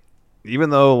mean, even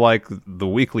though like the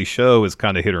weekly show is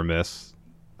kind of hit or miss,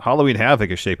 Halloween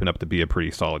Havoc is shaping up to be a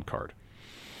pretty solid card.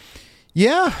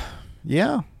 Yeah.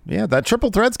 That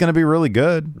triple threat's going to be really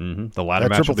good. Mm-hmm. The ladder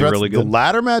match will be really good. The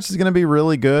ladder match is going to be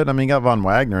really good. I mean, you got Von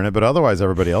Wagner in it, but otherwise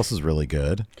everybody else is really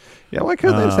good. Yeah, why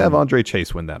couldn't they just have Andre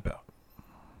Chase win that bout?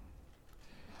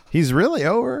 He's really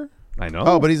over. I know.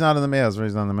 Oh, but he's not in the match.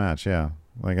 He's not in the match. Yeah,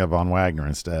 they got Von Wagner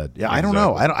instead. Yeah, exactly. I don't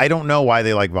know. I don't know why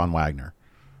they like Von Wagner.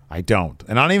 I don't,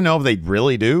 and I don't even know if they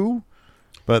really do.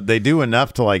 But they do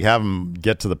enough to like have him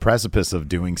get to the precipice of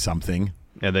doing something.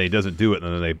 And then he doesn't do it,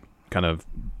 and then they kind of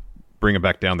bring him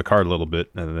back down the card a little bit,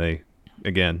 and then they,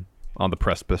 again, on the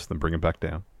precipice, then bring him back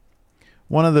down.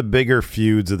 One of the bigger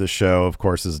feuds of the show, of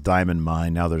course, is Diamond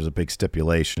Mine. Now there's a big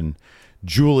stipulation.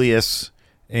 Julius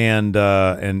and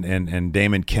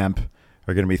Damon Kemp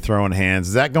are going to be throwing hands.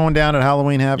 Is that going down at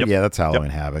Halloween Havoc? Yep. Yeah, that's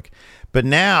Halloween Havoc. But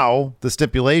now the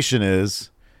stipulation is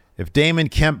if Damon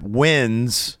Kemp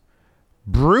wins,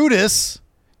 Brutus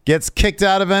gets kicked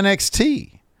out of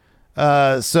NXT.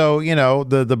 So,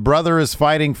 the brother is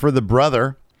fighting for the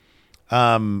brother.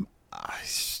 Dude,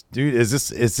 is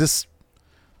this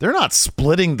they're not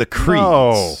splitting the creeds.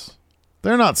 No.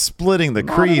 They're not splitting the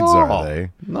creeds, are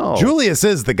they? No. Julius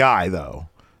is the guy, though.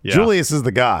 Yeah. Julius is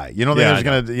the guy. They're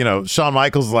going to, Shawn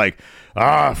Michaels is like,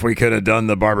 if we could have done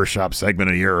the barbershop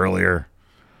segment a year earlier.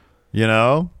 You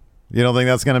don't think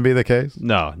that's going to be the case?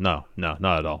 No, not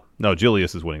at all. No,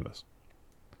 Julius is winning this.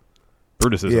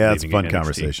 Brutus isn't. Yeah, it's a fun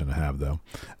conversation to have, though.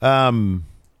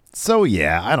 So,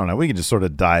 yeah, I don't know. We can just sort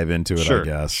of dive into it, I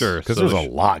guess. Sure. Because there's a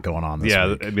lot going on this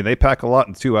week. Yeah, I mean, they pack a lot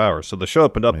in 2 hours. So the show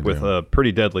opened up with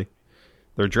Pretty Deadly.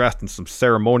 They're dressed in some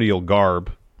ceremonial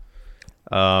garb.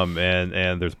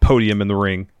 And there's a podium in the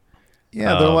ring.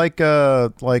 Yeah, they're they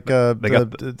got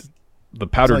the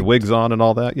powdered wigs on and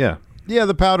all that. Yeah. Yeah,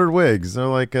 the powdered wigs. They're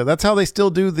like that's how they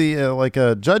still do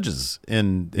the judges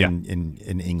in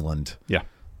England. Yeah.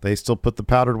 They still put the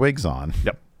powdered wigs on.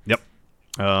 Yep.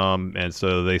 And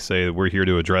so they say we're here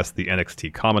to address the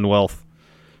NXT Commonwealth.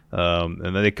 And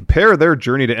then they compare their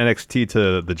journey to NXT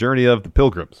to the journey of the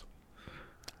Pilgrims.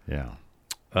 Yeah.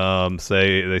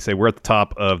 They say we're at the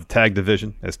top of the tag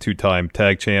division as two-time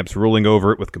tag champs, ruling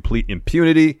over it with complete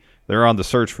impunity. They're on the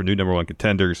search for new number one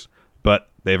contenders, but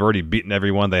they've already beaten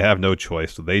everyone. They have no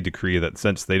choice, so they decree that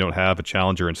since they don't have a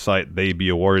challenger in sight, they be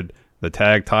awarded the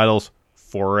tag titles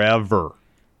forever.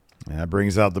 That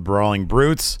brings out the Brawling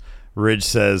Brutes. Ridge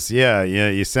says, yeah,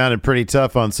 you sounded pretty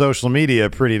tough on social media,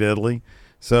 Pretty Deadly.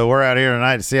 So we're out here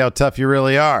tonight to see how tough you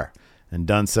really are. And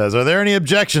Dunn says, "Are there any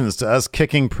objections to us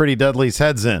kicking Pretty Deadly's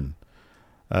heads in?"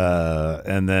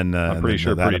 And then I'm pretty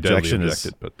sure that Pretty Deadly objection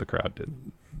objected, but the crowd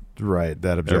didn't. Right,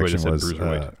 that objection was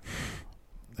Bruiserweight.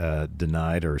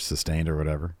 denied or sustained or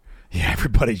whatever. Yeah,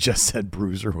 everybody just said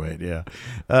Bruiserweight, yeah.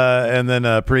 And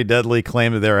then Pretty Deadly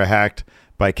claimed that they were hacked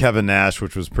by Kevin Nash,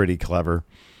 which was pretty clever.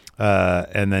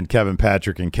 And then Kevin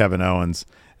Patrick and Kevin Owens.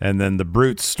 And then the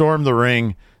Brutes storm the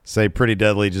ring, say Pretty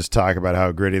Deadly, just talk about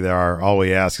how gritty they are. All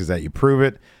we ask is that you prove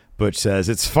it. Butch says,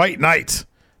 "It's fight night."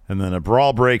 And then a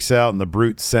brawl breaks out, and the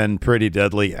Brutes send Pretty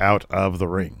Deadly out of the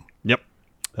ring. Yep.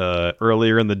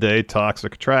 Earlier in the day,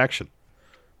 Toxic Attraction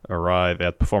arrive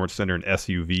at Performance Center, and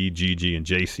SUV, Gigi, and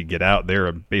JC get out.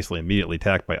 They're basically immediately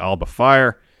attacked by Alba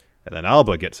Fire, and then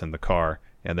Alba gets in the car,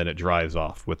 and then it drives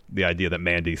off with the idea that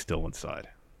Mandy's still inside.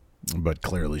 But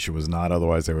clearly she was not.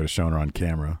 Otherwise, they would have shown her on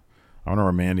camera. I wonder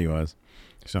where Mandy was.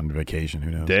 She's on vacation.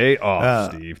 Who knows? Day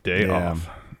off, Steve. Day off.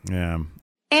 Yeah.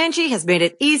 Angie has made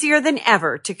it easier than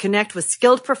ever to connect with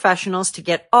skilled professionals to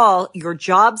get all your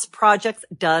jobs projects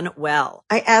done well.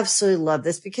 I absolutely love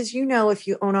this because, if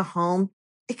you own a home,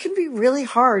 it can be really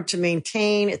hard to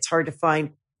maintain. It's hard to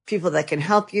find people that can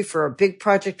help you for a big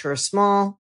project or a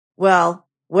small. Well,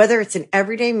 whether it's in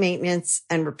everyday maintenance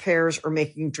and repairs or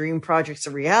making dream projects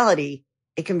a reality,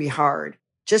 it can be hard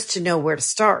just to know where to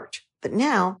start. But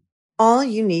now, all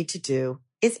you need to do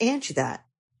is Angie that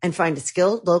and find a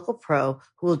skilled local pro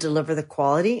who will deliver the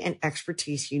quality and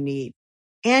expertise you need.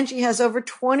 Angie has over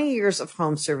 20 years of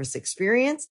home service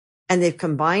experience, and they've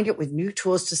combined it with new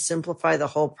tools to simplify the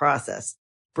whole process.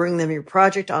 Bring them your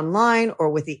project online or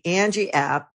with the Angie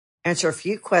app, answer a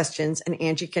few questions, and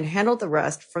Angie can handle the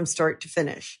rest from start to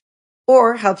finish.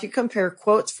 Or help you compare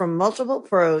quotes from multiple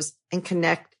pros and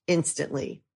connect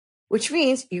instantly, which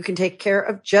means you can take care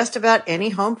of just about any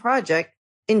home project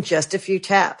in just a few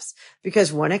taps.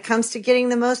 Because when it comes to getting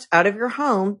the most out of your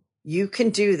home, you can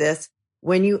do this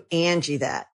when you Angie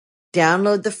that.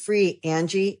 Download the free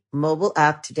Angie mobile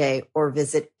app today or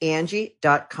visit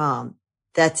Angie.com.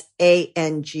 That's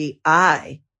ANGI.com.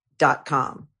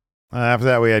 After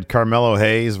that, we had Carmelo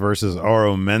Hayes versus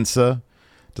Oro Mensah.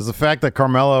 Does the fact that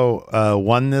Carmelo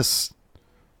won this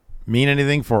mean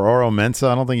anything for Oro Mensah?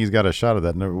 I don't think he's got a shot at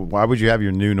that. No, why would you have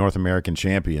your new North American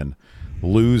champion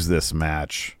lose this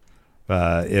match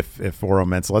if Oro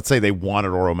Mensah, let's say they wanted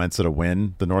Oro Mensah to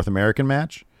win the North American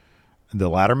match, the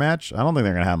ladder match? I don't think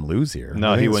they're going to have him lose here.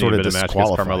 No, he wouldn't have been a match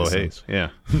against Carmelo Hayes.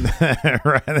 Yeah.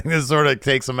 Right. I think this sort of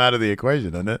takes him out of the equation,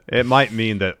 doesn't it? It might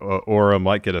mean that Oro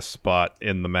might get a spot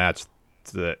in the match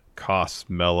that costs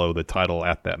Melo the title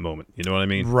at that moment. You know what I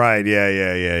mean? Right.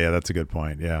 Yeah. That's a good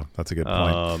point. Yeah, that's a good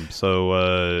point.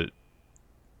 So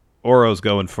Oro's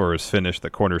going for his finish, the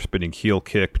corner spinning heel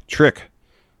kick. Trick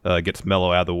gets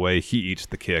Melo out of the way. He eats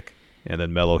the kick, and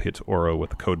then Melo hits Oro with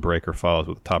the code breaker, follows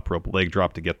with a top rope leg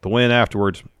drop to get the win.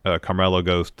 Afterwards, Carmelo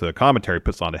goes to commentary,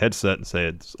 puts on a headset, and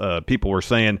says, people were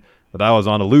saying that I was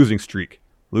on a losing streak.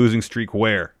 Losing streak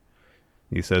where?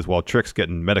 He says, while Trick's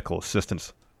getting medical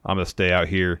assistance, I'm going to stay out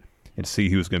here and see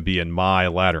who's going to be in my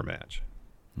ladder match.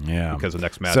 Yeah. Because the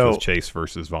next match was Chase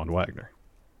versus Von Wagner.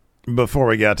 Before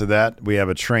we got to that, we have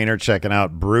a trainer checking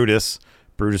out Brutus.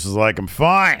 Brutus is like, I'm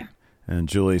fine. And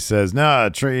Julie says, no,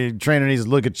 trainer needs to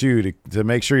look at you to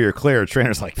make sure you're clear.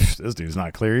 Trainer's like, this dude's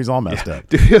not clear. He's all messed up.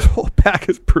 Dude, his whole back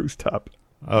is bruised up.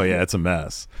 Oh, yeah, it's a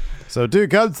mess. So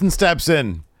Duke Hudson steps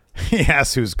in. He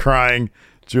asks who's crying.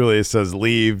 Julia says,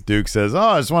 leave. Duke says,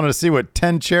 I just wanted to see what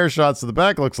 10 chair shots to the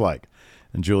back looks like.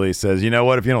 And Julia says, you know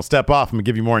what? If you don't step off, I'm going to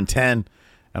give you more than 10.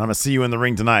 And I'm going to see you in the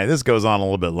ring tonight. This goes on a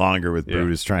little bit longer with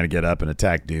Brutus trying to get up and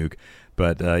attack Duke.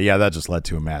 But, that just led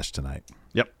to a match tonight.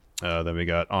 Yep. Then we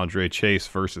got Andre Chase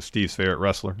versus Steve's favorite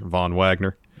wrestler, Von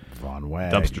Wagner.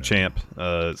 Dumpster champ.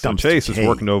 Chase is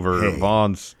working over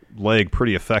Von's leg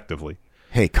pretty effectively.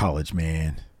 Hey, college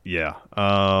man. Yeah.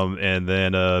 And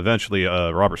then eventually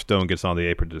Robert Stone gets on the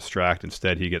apron to distract.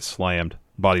 Instead, he gets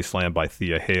body slammed by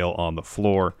Thea Hale on the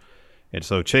floor. And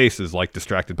so Chase is like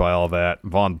distracted by all that.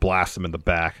 Von blasts him in the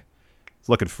back. He's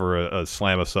looking for a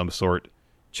slam of some sort.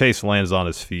 Chase lands on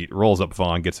his feet, rolls up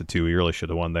Von, gets a 2. He really should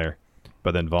have won there.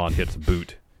 But then Von hits a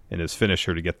boot in his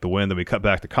finisher to get the win. Then we cut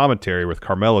back to commentary with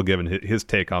Carmelo giving his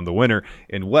take on the winner.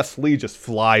 And Wes Lee just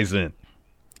flies in.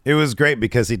 It was great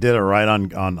because he did it right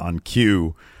on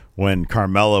cue when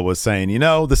Carmelo was saying,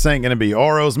 this ain't going to be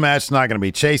Oro's match. It's not going to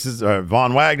be Chase's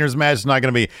Von Wagner's match. It's not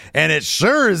going to be, and it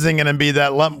sure isn't going to be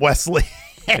that lump Wesley.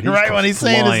 And right when he's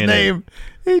saying his name,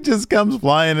 he just comes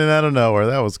flying in out of nowhere.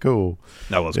 That was cool.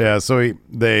 That was cool. So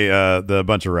the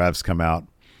bunch of refs come out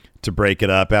to break it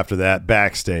up. After that,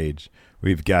 backstage,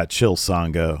 we've got Chill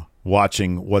Songo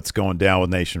watching what's going down with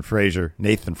Nathan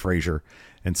Frazier.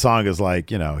 And Sanga's like,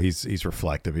 he's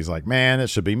reflective. He's like, man, it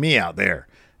should be me out there.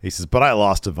 He says, but I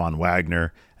lost to Von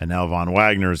Wagner, and now Von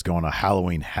Wagner is going to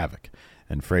Halloween Havoc.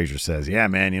 And Frazier says, yeah,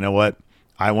 man, you know what?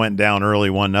 I went down early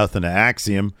 1-0 to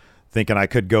Axiom, thinking I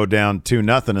could go down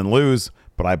 2-0 and lose,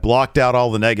 but I blocked out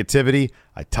all the negativity.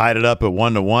 I tied it up at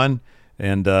 1-1,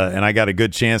 and I got a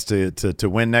good chance to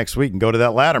win next week and go to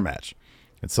that ladder match.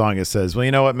 And Sanga says, well,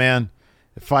 you know what, man?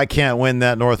 If I can't win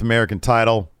that North American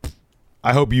title,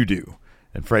 I hope you do.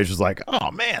 And Frazier's like, oh,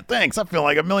 man, thanks. I feel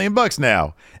like $1 million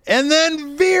now. And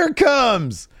then Veer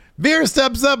comes. Veer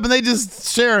steps up, and they just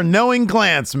share a knowing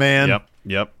glance, man.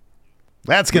 Yep.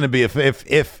 That's going to be if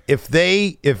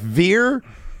Veer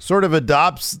sort of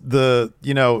adopts the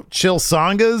Chill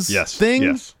Sangas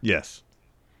thing. Yes.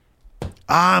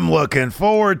 I'm looking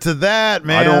forward to that,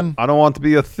 man. I don't want to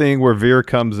be a thing where Veer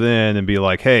comes in and be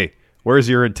like, "Hey, where's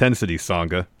your intensity,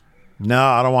 Sanga?" No,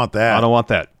 I don't want that. I don't want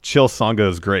that. Chill Sanga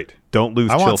is great. Don't lose.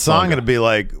 I Chill want Sanga Sanga to be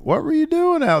like, "What were you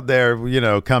doing out there?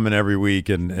 Coming every week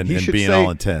and being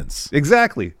all intense."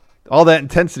 Exactly. All that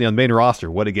intensity on the main roster.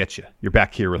 What to get you? You're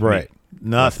back here with me. Right.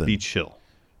 Nothing. Let's be chill.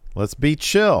 Let's be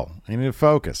chill. You need to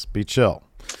focus. Be chill.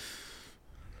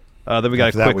 Then we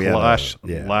got a quick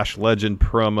Lash Legend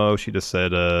promo. She just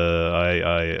said,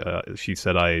 she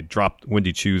said I dropped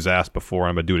Wendy Chu's ass before.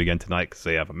 I'm gonna do it again tonight because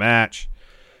they have a match.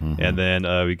 Mm-hmm. And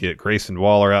then we get Grayson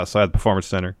Waller outside the Performance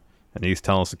Center, and he's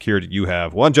telling security, "You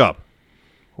have one job.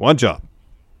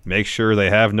 Make sure they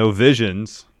have no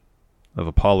visions of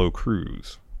Apollo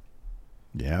Crews."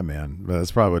 Yeah, man.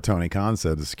 That's probably what Tony Khan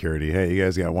said to security. Hey, you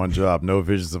guys got one job, no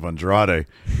visions of Andrade.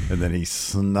 And then he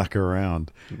snuck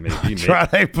around.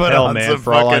 Andrade put on man,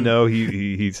 for all I know,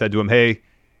 he said to him, "Hey,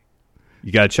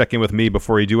 you got to check in with me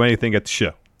before you do anything at the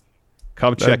show.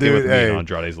 Come check in with me." And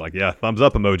Andrade's like, "Yeah, thumbs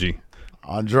up emoji."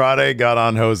 Andrade got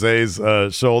on Jose's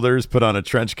shoulders, put on a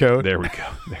trench coat. There we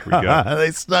go.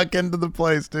 They snuck into the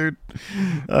place, dude.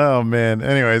 Oh, man.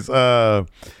 Anyways,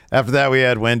 after that, we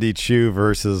had Wendy Chu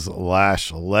versus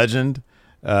Lash Legend.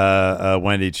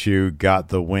 Wendy Chu got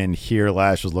the win here.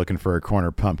 Lash was looking for a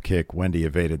corner pump kick. Wendy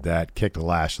evaded that, kicked a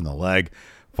Lash in the leg,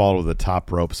 followed with a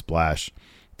top rope splash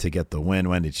to get the win.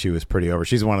 Wendy Chu is pretty over.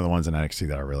 She's one of the ones in NXT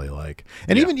that I really like.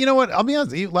 And even, you know what? I'll be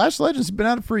honest, Lash Legend's been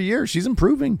at it for a year. She's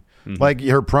improving. Mm-hmm. Like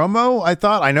her promo,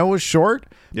 I know was short,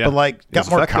 but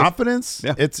got more confidence.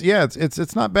 Yeah.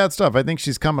 It's not bad stuff. I think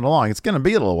she's coming along. It's going to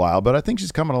be a little while, but I think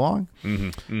she's coming along.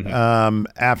 Mm-hmm. Mm-hmm.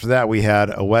 After that, we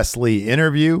had a Wesley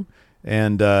interview,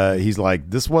 and he's like,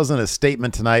 "This wasn't a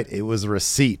statement tonight; it was a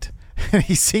receipt." And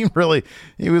he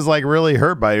was like really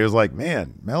hurt by it. He was like,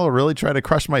 "Man, Mello really tried to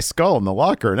crush my skull in the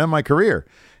locker and end my career."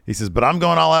 He says, "But I'm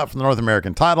going all out for the North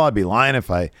American title. I'd be lying if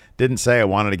I didn't say I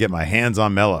wanted to get my hands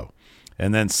on Mello."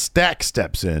 And then Stack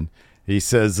steps in. He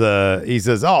says, "Oh,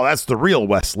 that's the real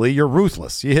Wesley. You're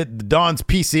ruthless. You hit Don's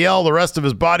PCL. The rest of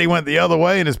his body went the other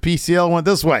way, and his PCL went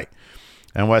this way."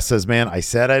 And Wes says, "Man, I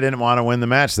said I didn't want to win the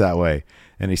match that way."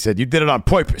 And he said, "You did it on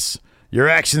purpose. Your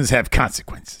actions have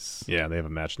consequences." Yeah, they have a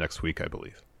match next week, I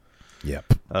believe.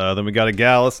 Yep. Then we got a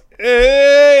Gallus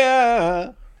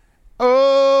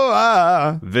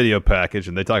video package,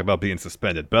 and they talk about being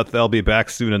suspended, but they'll be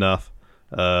back soon enough.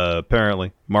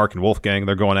 Apparently, Mark and Wolfgang,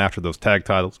 they're going after those tag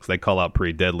titles because they call out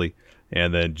Pretty Deadly.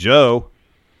 And then Joe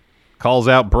calls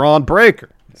out Braun Breaker.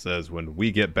 It says, when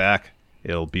we get back,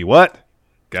 it'll be what?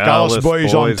 Gallus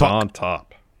Boys on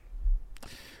top.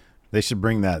 They should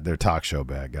bring their talk show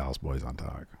back, Gallus Boys on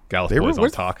Talk. Gallus Boys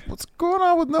on Talk. What's going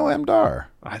on with Noam Dar?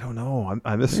 I don't know.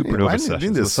 I miss Supernova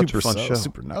Sessions. It was such a fun show.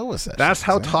 Supernova Sessions. That's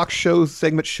how talk show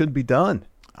segments should be done.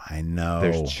 I know.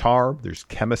 There's charm. There's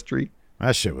chemistry.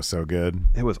 That shit was so good.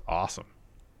 It was awesome.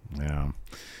 Yeah.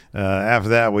 After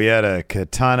that, we had a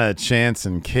Katana Chance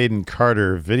and Caden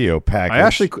Carter video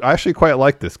package. I actually quite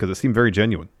like this because it seemed very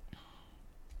genuine.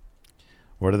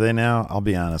 What are they now? I'll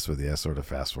be honest with you. I sort of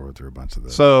fast forward through a bunch of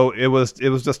this. So it was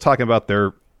just talking about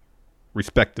their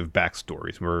respective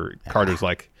backstories, where Carter's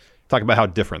like talking about how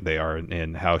different they are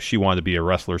and how she wanted to be a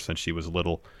wrestler since she was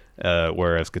little,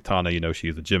 whereas Katana,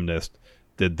 she's a gymnast,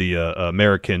 did the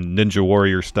American Ninja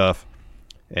Warrior stuff.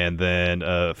 And then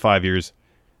 5 years,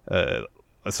 and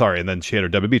then she had her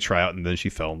WB tryout, and then she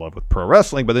fell in love with pro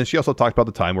wrestling. But then she also talked about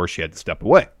the time where she had to step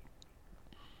away.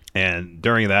 And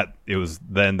during that, it was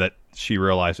then that she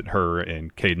realized that her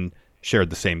and Caden shared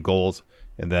the same goals,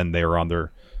 and then they were on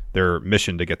their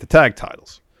mission to get the tag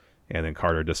titles. And then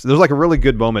Carter there's like a really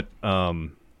good moment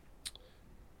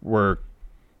where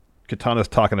Katana's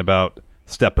talking about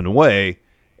stepping away,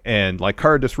 and like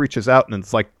Carter just reaches out and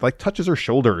it's like touches her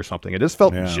shoulder or something. It just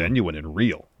felt genuine and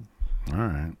real. All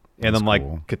right. And then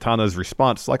like Katana's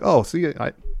response, like, "Oh, see,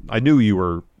 I knew you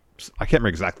were I can't remember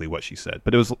exactly what she said,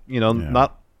 but it was,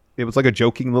 not, it was like a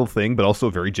joking little thing, but also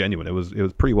very genuine. It was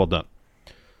pretty well done.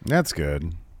 That's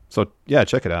good. So yeah,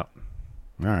 check it out.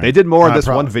 All right. They did more in this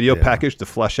one video package to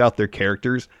flesh out their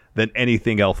characters than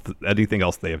anything else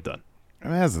they have done. I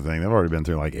mean, that's the thing. They've already been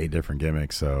through like 8 different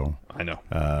gimmicks, so I know.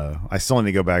 I still need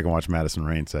to go back and watch Madison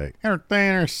Rain say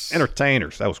entertainers.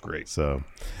 That was great. So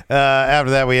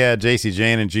after that, we had JC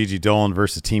Jane and Gigi Dolan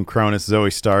versus Team Cronus, Zoe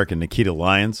Stark and Nikita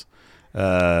Lyons.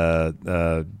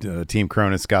 Team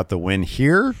Cronus got the win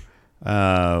here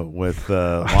with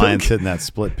Lyons hitting that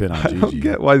split pin on Gigi. I don't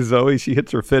get why Zoe, she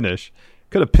hits her finish.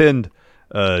 Could have pinned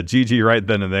Gigi right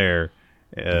then and there,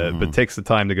 but takes the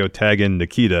time to go tag in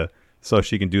Nikita so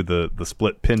she can do the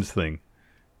split pins thing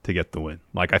to get the win.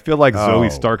 Like, I feel like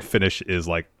Zoe Stark finish is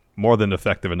like more than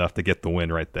effective enough to get the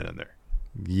win right then and there.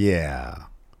 Yeah,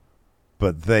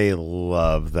 but they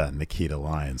love that Nikita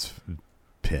Lyons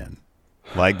pin.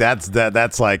 Like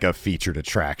that's like a featured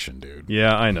attraction, dude.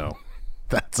 Yeah, I know.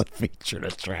 That's a featured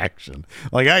attraction.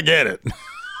 Like, I get it.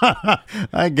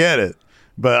 I get it.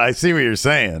 But I see what you're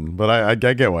saying. But I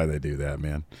get why they do that,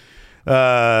 man.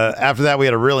 After that, we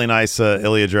had a really nice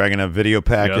Ilya Dragunov video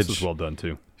package. Yeah, this was well done,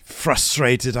 too.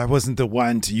 Frustrated I wasn't the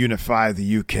one to unify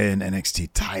the UK and NXT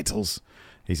titles.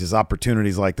 He says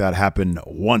opportunities like that happen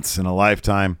once in a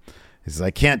lifetime. He says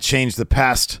I can't change the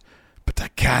past, but I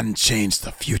can change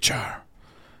the future.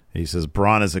 He says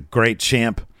Braun is a great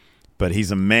champ, but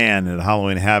he's a man at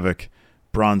Halloween Havoc.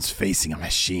 Braun's facing a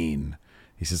machine.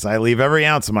 He says, I leave every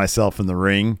ounce of myself in the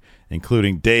ring,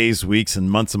 including days, weeks,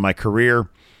 and months of my career.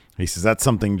 He says that's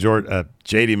something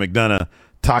J.D. McDonough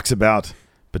talks about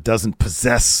but doesn't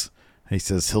possess. He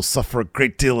says he'll suffer a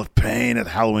great deal of pain at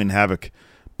Halloween Havoc,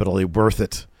 but it'll be worth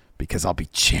it because I'll be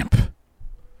champ.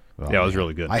 Well, yeah, it was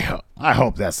really good. I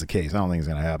hope that's the case. I don't think it's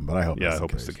going to happen, but I hope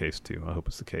it's the case, too. I hope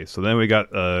it's the case. So then we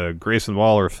got Grayson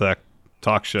Waller Effect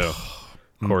talk show,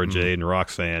 Cora Jade and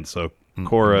Roxanne. So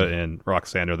Cora and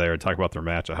Roxanne are there and talk about their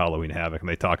match at Halloween Havoc, and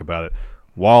they talk about it.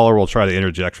 Waller will try to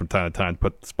interject from time to time,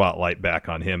 put the spotlight back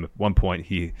on him. At one point,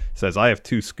 he says, I have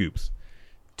 2 scoops.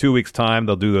 2 weeks' time,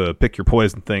 they'll do the pick your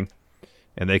poison thing,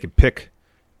 and they can pick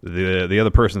the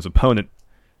other person's opponent,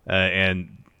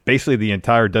 and basically the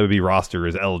entire WWE roster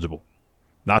is eligible,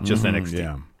 not just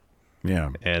NXT. Yeah.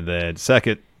 And then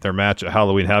second, their match at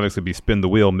Halloween Havoc's would be spin the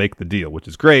wheel, make the deal, which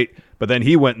is great. But then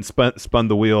he went and spun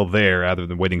the wheel there rather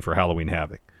than waiting for Halloween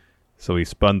Havoc. So he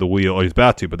spun the wheel, or he's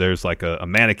about to, but there's like a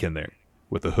mannequin there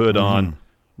with a hood on,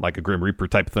 like a Grim Reaper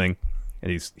type thing.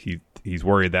 And he's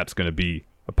worried that's going to be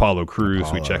Apollo Crews.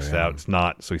 So he checks it out. It's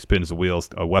not. So he spins the wheels,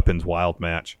 a weapons wild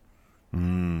match.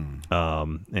 And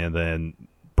then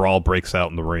brawl breaks out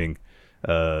in the ring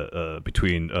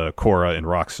between Cora and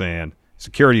Roxanne.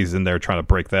 Security's in there trying to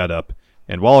break that up.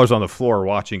 And Waller's on the floor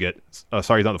watching it. He's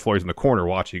on the floor. He's in the corner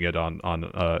watching it on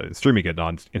streaming it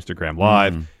on Instagram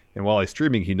Live. And while he's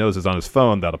streaming, he knows it's on his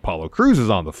phone that Apollo Crews is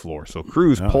on the floor. So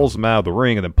Crews pulls him out of the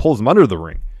ring and then pulls him under the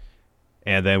ring.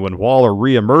 And then when Waller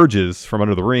reemerges from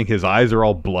under the ring, his eyes are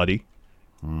all bloody.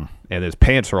 And his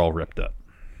pants are all ripped up.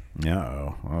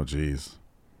 Yeah. Oh, geez.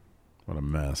 What a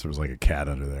mess. There was like a cat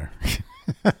under there.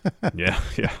 Yeah.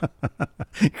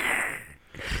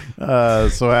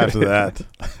 So after that,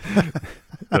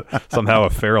 somehow a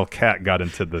feral cat got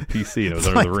into the PC and it was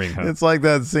under the ring. Huh? It's like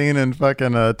that scene in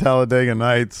fucking Talladega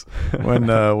Nights when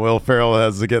Will Ferrell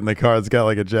has to get in the car. It's got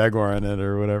like a Jaguar in it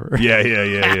or whatever. Yeah.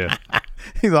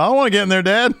 He's like, I don't want to get in there,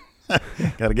 Dad.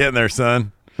 Got to get in there,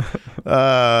 son.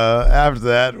 After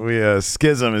that,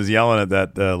 Schism is yelling at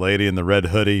that lady in the red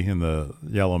hoodie and the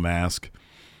yellow mask.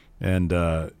 And,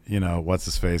 what's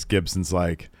his face? Gibson's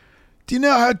like, do you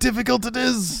know how difficult it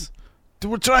is?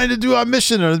 We're trying to do our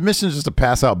mission. Our mission is just to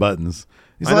pass out buttons.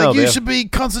 He's like, you should be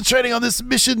concentrating on this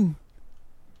mission.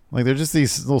 Like, they're just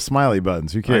these little smiley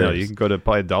buttons. Who cares? I know. You can go to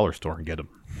probably a dollar store and get them.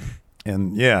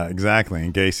 And, yeah, exactly.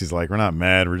 And Gacy's like, we're not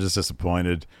mad. We're just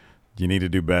disappointed. You need to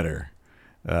do better.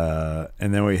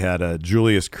 And then we had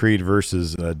Julius Creed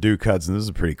versus Duke Hudson. This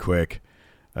is pretty quick.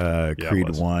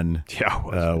 Creed won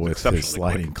with his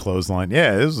sliding clothesline.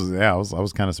 Yeah, I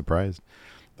was kind of surprised.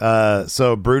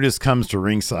 So Brutus comes to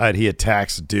ringside. He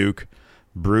attacks Duke.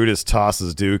 Brutus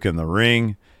tosses Duke in the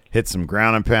ring, hits him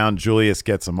ground and pound. Julius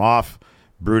gets him off.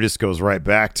 Brutus goes right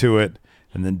back to it.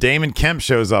 And then Damon Kemp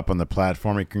shows up on the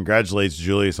platform. He congratulates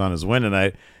Julius on his win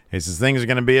tonight. He says things are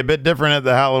going to be a bit different at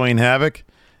the Halloween Havoc.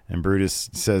 And Brutus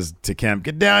says to Kemp,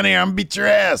 get down here. I'm going to beat your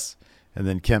ass. And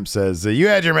then Kemp says, you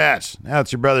had your match. Now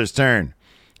it's your brother's turn.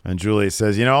 And Julius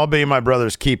says, I'll be my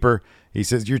brother's keeper. He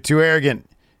says, you're too arrogant.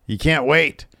 You can't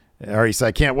wait. Or he said,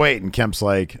 I can't wait. And Kemp's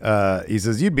like, he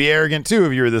says, you'd be arrogant too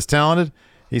if you were this talented.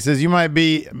 He says, you might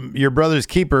be your brother's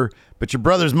keeper, but your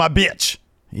brother's my bitch.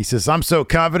 He says, I'm so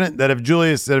confident that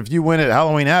if you win at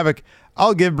Halloween Havoc,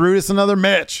 I'll give Brutus another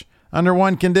match under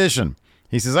one condition.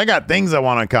 He says, I got things I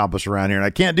want to accomplish around here, and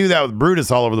I can't do that with Brutus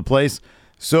all over the place.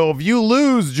 So if you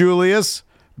lose, Julius,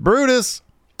 Brutus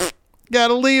got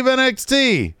to leave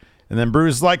NXT. And then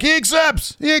Brutus is like, he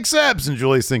accepts. And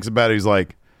Julius thinks about it. He's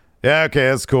like, yeah, okay,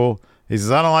 that's cool. He says,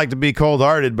 I don't like to be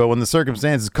cold-hearted, but when the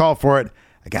circumstances call for it,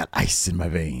 I got ice in my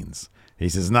veins. He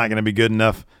says, it's not going to be good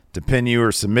enough to pin you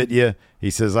or submit you.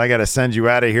 He says, I got to send you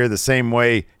out of here the same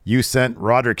way you sent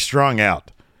Roderick Strong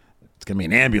out. It's going to be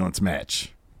an ambulance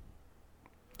match.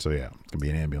 So, yeah, it's going to be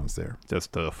an ambulance there.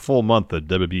 Just a full month of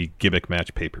WWE gimmick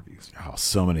match pay-per-views. Oh,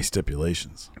 so many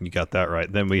stipulations. You got that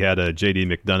right. Then we had a JD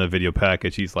McDonough video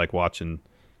package. He's like watching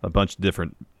a bunch of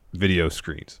different video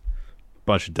screens. A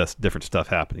bunch of different stuff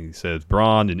happening. He says,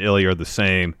 Braun and Ilya are the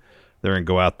same. They're going to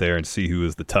go out there and see who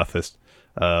is the toughest.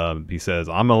 He says,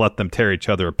 I'm going to let them tear each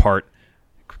other apart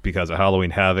because of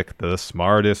Halloween Havoc. The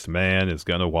smartest man is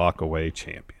going to walk away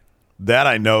champion. That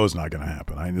I know is not going to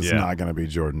happen. It's not going to be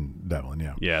Jordan Devlin,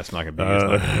 Yeah, it's not going to be.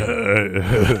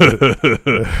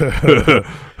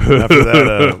 After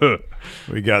that,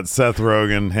 we got Seth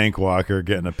Rogen, Hank Walker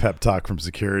getting a pep talk from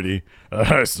security.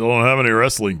 I still don't have any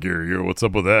wrestling gear here. What's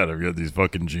up with that? I've got these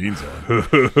fucking jeans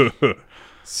on.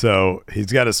 So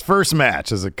he's got his first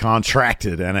match as a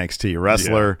contracted NXT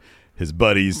wrestler. Yeah. His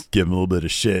buddies give him a little bit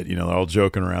of shit. They're all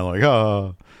joking around like,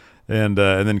 oh. And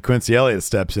then Quincy Elliott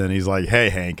steps in. He's like, hey,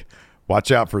 Hank,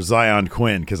 watch out for Zion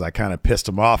Quinn because I kind of pissed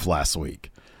him off last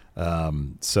week.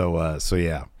 So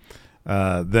yeah.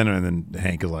 Then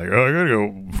Hank is like, oh, I got to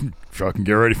go fucking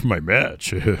get ready for my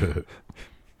match.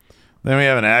 Then we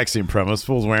have an Axiom promo. This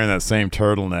fool's wearing that same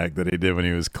turtleneck that he did when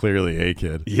he was clearly a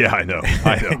kid. Yeah, I know.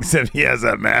 Except he has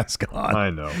that mask on. I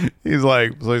know. He's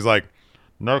like,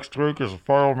 next week is a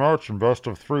final match and best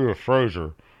of 3 with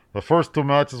Frazier. The first 2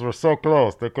 matches were so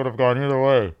close, they could have gone either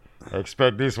way. I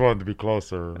expect this one to be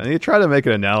closer. And you try to make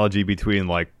an analogy between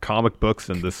like comic books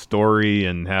and this story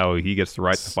and how he gets to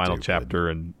write the final chapter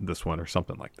and this one or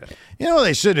something like that. You know what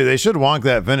they should do? They should wonk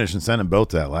that finish and send them both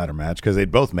to that ladder match because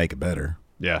they'd both make it better.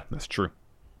 Yeah, that's true.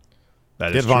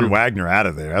 Get Von Wagner out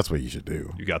of there. That's what you should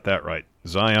do. You got that right.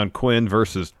 Zion Quinn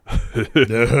versus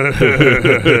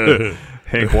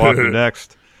Hank Walker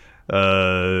next.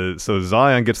 So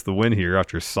Zion gets the win here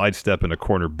after sidestepping a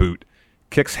corner boot,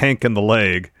 kicks Hank in the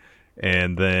leg,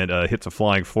 and then hits a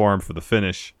flying forearm for the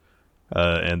finish.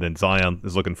 And then Zion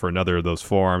is looking for another of those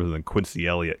forearms, and then Quincy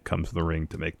Elliott comes to the ring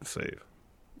to make the save.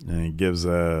 And he gives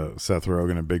Seth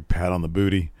Rogen a big pat on the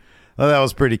booty. Oh, that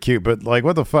was pretty cute, but like,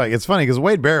 what the fuck? It's funny because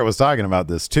Wade Barrett was talking about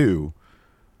this too.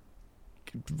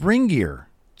 Ring gear,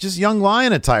 just Young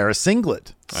Lion attire, a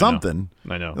singlet, something.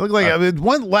 I know. It looked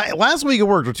like last week it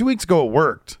worked, or 2 weeks ago it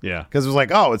worked. Yeah, because it was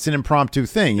like, oh, it's an impromptu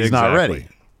thing. He's not ready.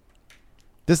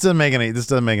 This doesn't make any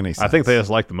sense. I think they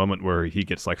just like the moment where he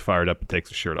gets like fired up and takes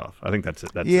his shirt off. I think that's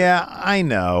it. Yeah, I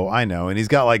know, and he's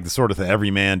got like the sort of the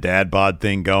everyman dad bod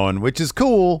thing going, which is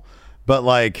cool, but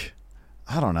like,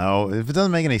 I don't know. If it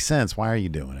doesn't make any sense, why are you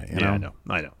doing it? You know?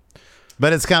 I know.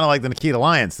 But it's kind of like the Nikita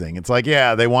Lyons thing. It's like,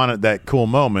 yeah, they wanted that cool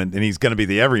moment, and he's going to be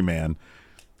the everyman.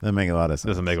 Doesn't make a lot of sense.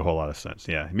 Doesn't make a whole lot of sense.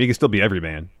 Yeah, I mean, he can still be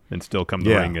everyman and still come to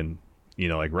the ring and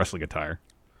like wrestling attire.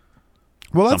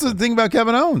 Well, that's the thing about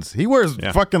Kevin Owens. He wears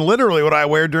fucking literally what I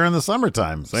wear during the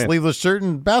summertime: sleeveless shirt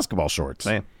and basketball shorts.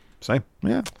 Same.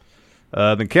 Yeah.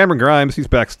 Then Cameron Grimes, he's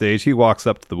backstage. He walks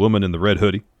up to the woman in the red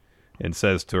hoodie and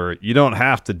says to her, you don't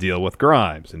have to deal with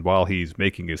Grimes. And while he's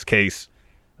making his case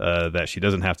that she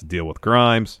doesn't have to deal with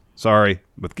Grimes,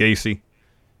 with Gacy,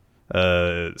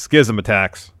 Schism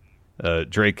attacks.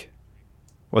 Drake,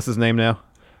 what's his name now?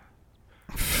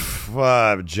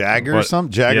 Jagger or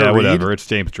something? Jagger Reed? Whatever. It's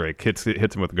James Drake. Hits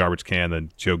him with a garbage can, then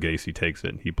Joe Gacy takes it,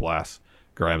 and he blasts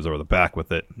Grimes over the back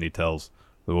with it, and he tells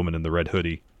the woman in the red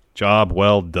hoodie, job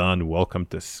well done, welcome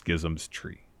to Schism's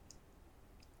tree.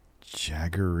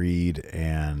 Jagger Reed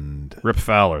and Rip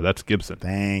Fowler. That's Gibson.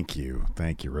 Thank you,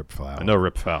 Rip Fowler. I know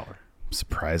Rip Fowler. I'm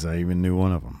surprised I even knew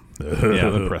one of them. Yeah,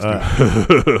 I'm impressed.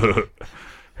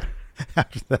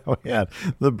 After that, we had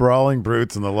the Brawling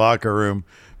Brutes in the locker room.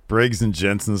 Briggs and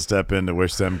Jensen step in to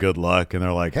wish them good luck, and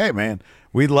they're like, hey, man,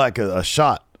 we'd like a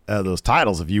shot at those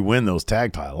titles if you win those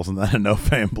tag titles. And then No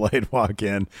Fame Blade walk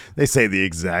in. They say the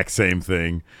exact same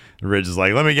thing. And Ridge is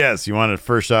like, let me guess, you wanted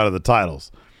first shot of the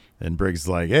titles. And Briggs is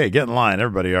like, hey, get in line.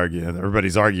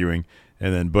 Everybody's arguing.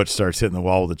 And then Butch starts hitting the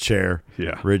wall with a chair.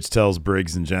 Yeah. Ridge tells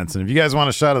Briggs and Jensen, if you guys want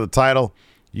a shot of the title,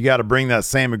 you got to bring that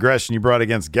same aggression you brought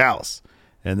against Gallus.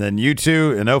 And then you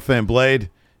two and No Fame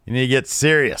Blade, you need to get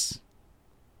serious.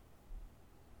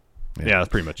 Yeah, that's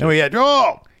pretty much it. And we had,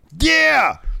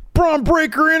 Braun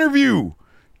Breaker interview.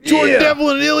 Jordan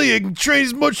Devlin and Ilya can train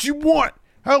as much as you want.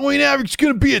 Halloween Havoc's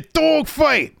going to be a dog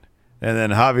fight. And then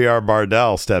Javier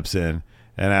Bardem steps in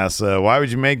and asks, why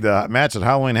would you make the match at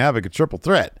Halloween Havoc a triple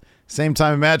threat? Same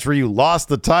time match where you lost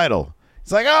the title.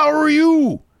 He's like, how are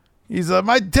you? He's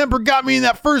my temper got me in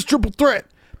that first triple threat.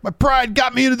 My pride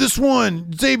got me into this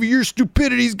one. Xavier, your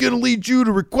stupidity is going to lead you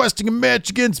to requesting a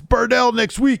match against Bardem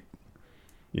next week.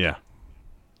 Yeah.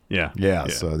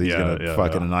 So he's going to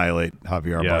fucking annihilate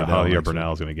Javier Bardem. Javier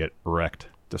Bardem is going to get wrecked,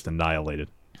 just annihilated.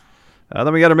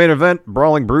 Then we got our main event,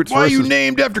 Brawling Brutes Why are you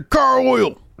named after car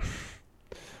oil?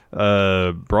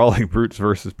 Brawling Brutes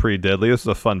versus Pretty Deadly. This is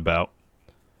a fun bout.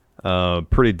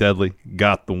 Pretty Deadly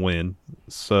got the win.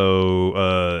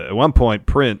 So at one point,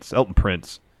 Elton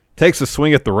Prince, takes a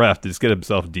swing at the ref to just get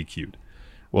himself DQ'd.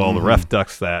 Well, the ref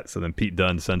ducks that, so then Pete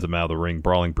Dunne sends him out of the ring.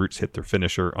 Brawling Brutes hit their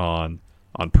finisher on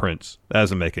Prince. That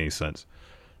doesn't make any sense.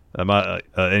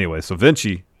 Anyway, so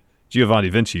Giovanni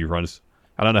Vinci runs.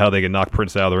 I don't know how they can knock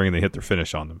Prince out of the ring and they hit their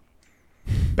finish on them.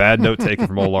 Bad note taken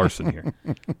from old Larson here.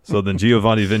 So then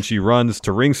Giovanni Vinci runs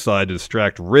to ringside to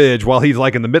distract Ridge while he's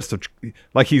like in the midst of,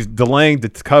 like he's delaying to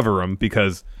cover him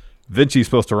because Vinci's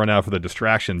supposed to run out for the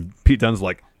distraction. Pete Dunne's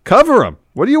like, cover him.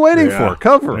 What are you waiting for?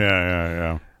 Cover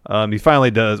him. Yeah. He finally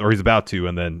does, or he's about to,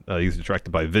 and then he's distracted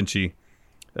by Vinci.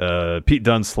 Pete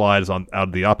Dunne slides out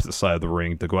of the opposite side of the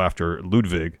ring to go after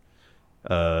Ludwig.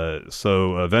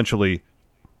 So eventually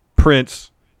Prince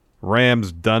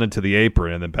rams Dunne into the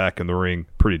apron, and then back in the ring,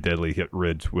 Pretty Deadly hit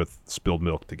Ridge with spilled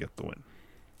milk to get the win.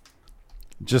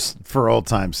 Just for old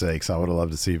time's sakes, I would have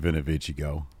loved to see Vici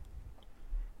go.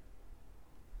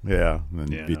 Yeah, and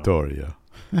then Vittoria.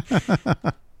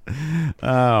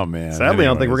 Oh, man. Sadly, I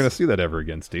don't think we're going to see that ever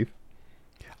again, Steve.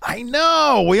 I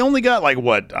know. We only got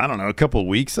a couple of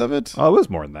weeks of it? Oh, it was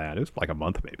more than that. It was like a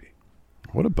month maybe.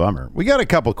 What a bummer. We got a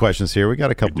couple questions here. We got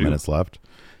a couple minutes left.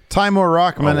 Timur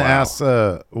Rockman asks,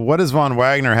 what does Von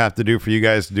Wagner have to do for you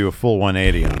guys to do a full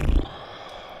 180 on him?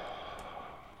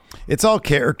 It's all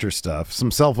character stuff.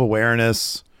 Some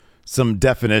self-awareness, some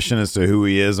definition as to who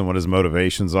he is and what his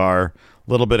motivations are.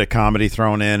 A little bit of comedy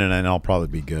thrown in, and then I'll probably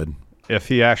be good. If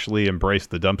he actually embraced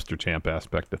the dumpster champ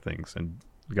aspect of things and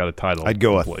got a title, I'd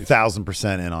go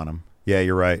 1,000% in on him. Yeah,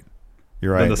 you're right.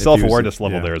 You're right. And the self-awareness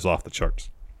level there is off the charts.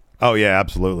 Oh, yeah,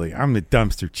 absolutely. I'm the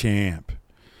dumpster champ.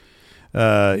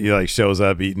 He shows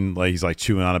up eating he's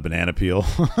chewing on a banana peel.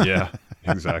 Yeah,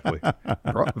 exactly.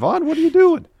 Vaughn, what are you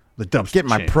doing? The dumpster. Get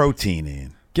my protein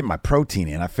in. Get my protein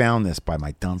in. I found this by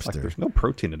my dumpster. There's no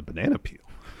protein in a banana peel.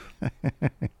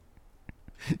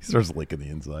 He starts licking the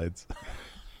insides.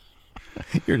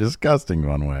 You're disgusting,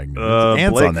 Von Wagner. There's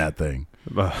ants on that thing.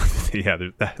 Yeah,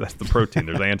 that's the protein.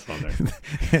 There's ants on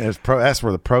there. That's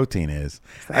where the protein is.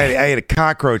 I ate a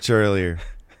cockroach earlier.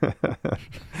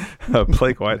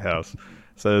 Blake Whitehouse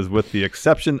says, with the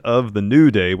exception of the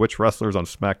New Day, which wrestlers on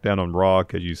SmackDown on Raw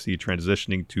could you see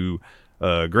transitioning to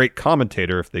a great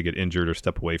commentator if they get injured or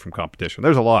step away from competition?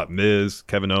 There's a lot. Miz,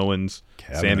 Kevin Owens,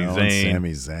 Sami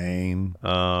Zayn.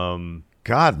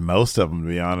 God, most of them, to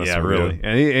be honest. Yeah, really.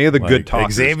 Any of the good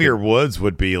talkers. Xavier Woods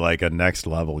would be a next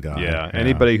level guy. Yeah,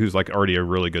 anybody who's already a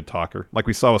really good talker. Like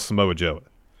we saw with Samoa Joe.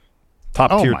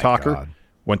 Top tier talker. God.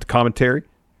 Went to commentary.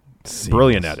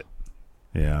 Brilliant at it.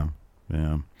 Yeah.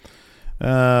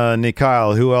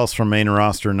 Nikyle, who else from main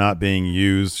roster not being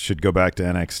used should go back to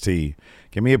NXT?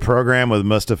 Give me a program with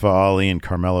Mustafa Ali and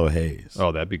Carmelo Hayes.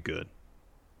 Oh, that'd be good.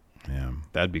 Yeah.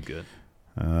 That'd be good.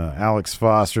 Alex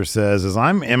Foster says,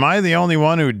 am I the only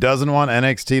one who doesn't want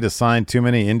NXT to sign too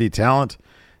many indie talent?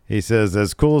 He says,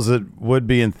 as cool as it would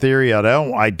be in theory,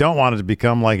 I don't want it to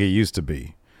become like it used to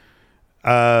be.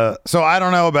 So I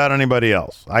don't know about anybody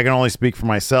else. I can only speak for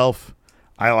myself.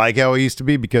 I like how it used to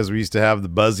be because we used to have the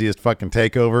buzziest fucking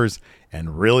takeovers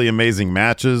and really amazing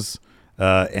matches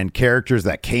and characters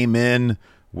that came in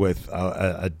with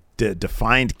a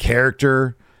defined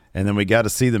character. And then we got to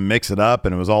see them mix it up,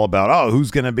 and it was all about, who's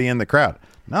going to be in the crowd?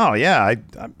 No, yeah, I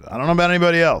don't know about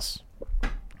anybody else.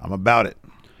 I'm about it.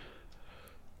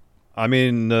 I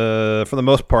mean, for the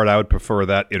most part, I would prefer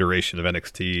that iteration of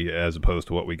NXT as opposed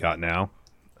to what we got now.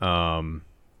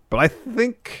 But I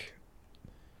think,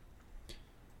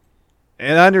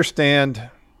 and I understand,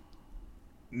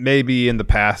 maybe in the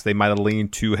past they might have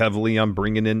leaned too heavily on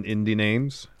bringing in indie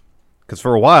names. Because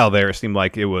for a while there, it seemed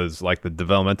like it was like the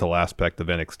developmental aspect of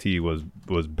NXT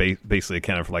was basically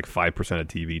accounted for 5% of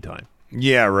TV time.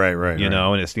 Yeah, right. You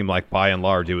know, and it seemed like by and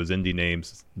large it was indie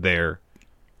names there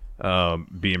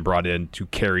being brought in to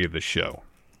carry the show.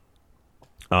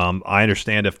 I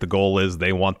understand if the goal is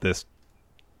they want this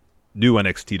new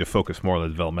NXT to focus more on the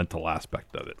developmental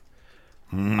aspect of it.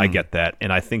 I get that,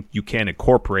 and I think you can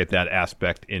incorporate that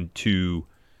aspect into,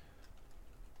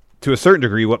 to a certain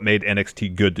degree, what made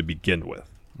NXT good to begin with,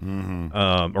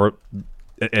 or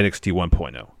NXT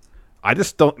 1.0. I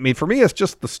just don't. I mean, for me, it's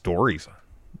just the stories.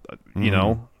 You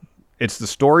know, it's the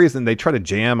stories, and they try to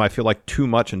jam, I feel like, too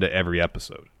much into every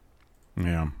episode.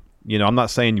 Yeah. You know, I'm not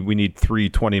saying we need 3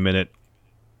 20-minute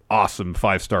awesome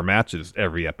 5-star matches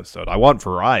every episode. I want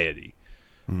variety.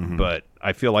 But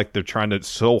I feel like they're trying to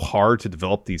so hard to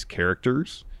develop these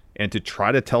characters and to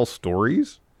try to tell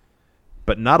stories,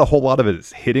 but not a whole lot of it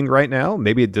is hitting right now.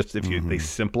 Maybe it just they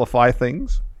simplify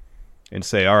things and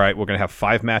say, all right, we're going to have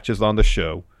 5 matches on the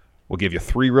show. We'll give you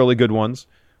 3 really good ones.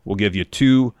 We'll give you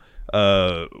 2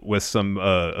 with some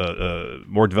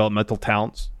more developmental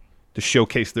talents to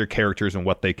showcase their characters and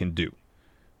what they can do.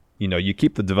 You know, you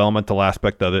keep the developmental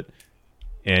aspect of it,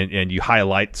 and you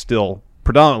highlight still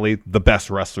predominantly the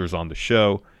best wrestlers on the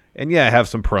show, and have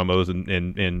some promos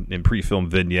and pre-film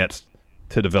vignettes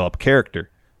to develop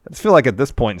character. I just feel like at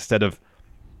this point, instead of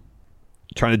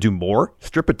trying to do more,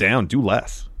 strip it down, do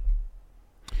less.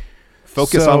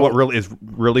 Focus on what really is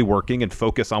really working, and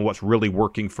focus on what's really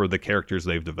working for the characters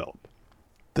they've developed.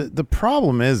 The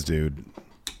problem is, dude,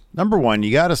 number one,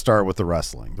 you got to start with the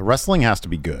wrestling. The wrestling has to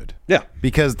be good. Yeah.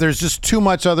 Because there's just too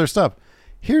much other stuff.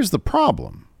 Here's the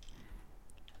problem.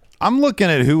 I'm looking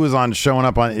at who was showing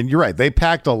up on, and you're right, they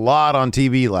packed a lot on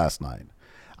TV last night.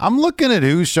 I'm looking at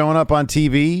who's showing up on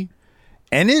TV,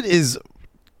 and it is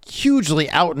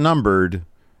hugely outnumbered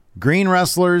green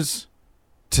wrestlers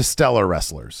to stellar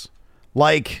wrestlers.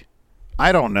 Like,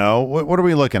 I don't know. What are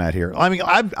we looking at here? I mean,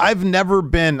 I've never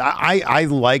been, I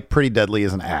like Pretty Deadly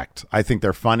as an act. I think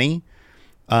they're funny.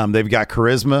 They've got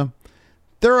charisma.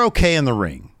 They're okay in the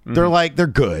ring. They're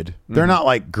good. They're not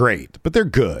like great, but they're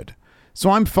good. So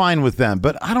I'm fine with them,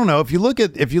 but I don't know if you look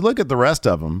at the rest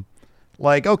of them.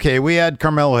 Like, okay, we had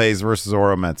Carmelo Hayes versus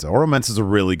Oro Mensah. Oro Mensah is a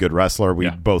really good wrestler. We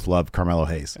both love Carmelo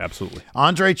Hayes. Absolutely.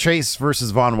 Andre Chase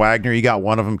versus Von Wagner. You got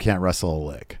one of them can't wrestle a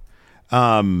lick.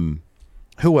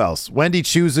 Who else? Wendy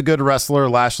Chu's a good wrestler.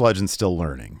 Lash Legend's still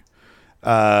learning.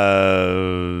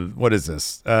 What is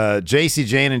this? JC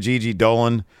Jane and Gigi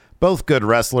Dolan, both good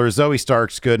wrestlers. Zoe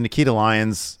Stark's good. Nikita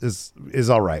Lyons is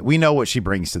all right. We know what she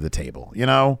brings to the table, you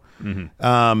know?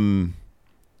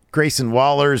 Grayson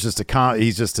Waller is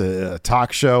he's just a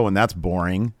talk show, and that's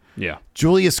boring. Yeah.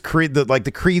 Julius Creed,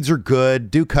 the Creeds are good.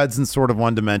 Duke Hudson's sort of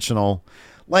one-dimensional.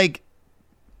 Like,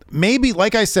 maybe,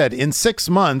 like I said, in 6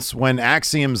 months when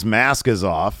Axiom's mask is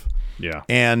off,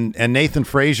 and Nathan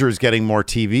Frazier is getting more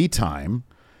TV time,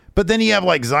 but then you have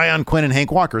like Zion Quinn and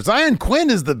Hank Walker. Zion Quinn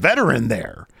is the veteran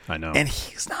there. I know. And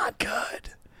he's not good.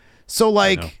 So,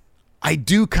 like, I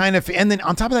do kind of, and then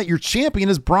on top of that, your champion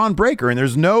is Braun Breaker, and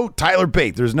there's no Tyler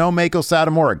Bate, there's no Mako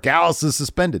Satomura. Gallus is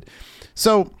suspended.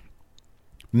 So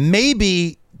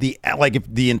maybe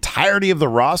if the entirety of the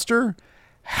roster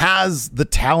has the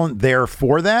talent there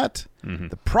for that.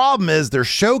 The problem is they're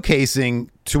showcasing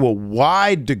to a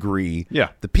wide degree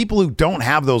the people who don't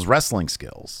have those wrestling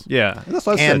skills. Yeah, and that's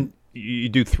what I said. You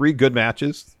do 3 good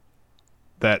matches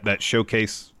that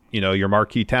showcase, your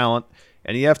marquee talent,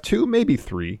 and you have 2, maybe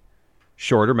 3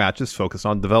 shorter matches focused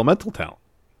on developmental talent.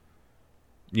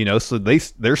 So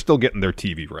they're still getting their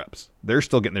TV reps. They're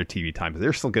still getting their TV time.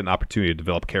 They're still getting an opportunity to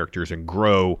develop characters and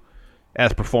grow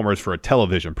as performers for a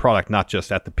television product, not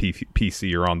just at the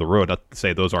PC or on the road. Not to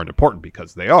say those aren't important,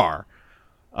 because they are.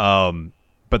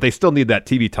 But they still need that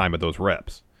TV time of those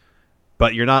reps.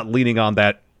 But you're not leaning on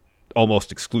that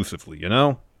almost exclusively,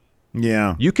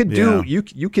 Yeah. You could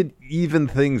you could even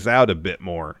things out a bit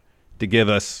more to give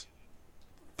us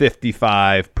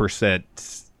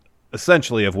 55%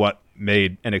 essentially of what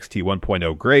made NXT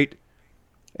 1.0 great,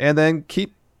 and then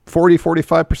keep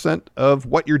 40-45% of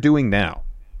what you're doing now.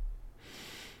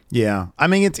 Yeah, I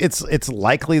mean it's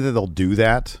likely that they'll do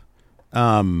that.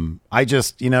 I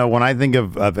just when I think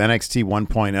of NXT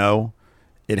 1.0,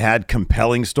 it had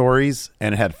compelling stories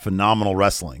and it had phenomenal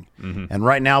wrestling. And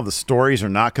right now the stories are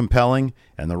not compelling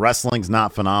and the wrestling's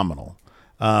not phenomenal.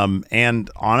 And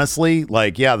honestly,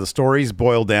 the stories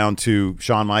boil down to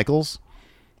Shawn Michaels.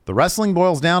 The wrestling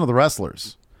boils down to the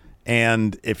wrestlers.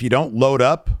 And if you don't load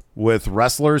up with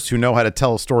wrestlers who know how to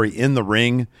tell a story in the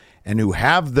ring and who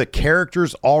have the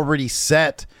characters already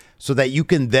set so that you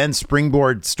can then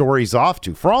springboard stories off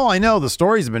to. For all I know, the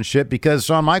stories have been shit because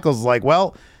Shawn Michaels is like,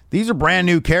 well, these are brand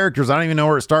new characters. I don't even know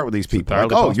where to start with these people.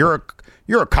 Like, you're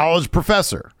a college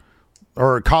professor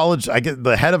or a college, I get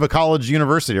the head of a college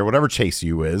university or whatever Chase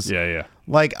U is. Yeah.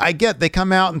 Like, I get they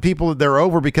come out and people, they're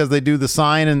over because they do the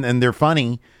sign and they're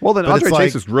funny. Well, then Andre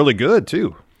Chase is really good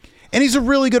too. And he's a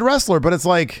really good wrestler, but it's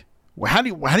like, How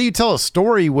do you tell a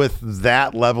story with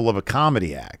that level of a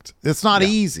comedy act? It's not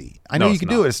easy. I know you can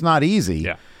do it. It's not easy.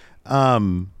 Yeah.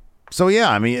 So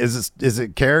yeah, I mean, is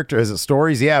it character? Is it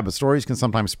stories? Yeah, but stories can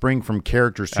sometimes spring from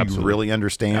characters you really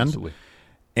understand. Absolutely.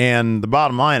 And the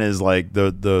bottom line is like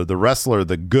the wrestler,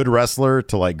 the good wrestler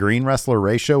to like green wrestler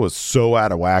ratio is so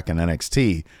out of whack in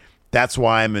NXT. That's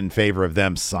why I'm in favor of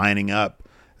them signing up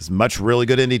as much really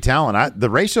good indie talent. The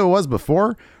ratio was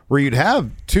before where you'd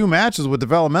have 2 matches with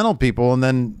developmental people and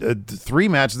then 3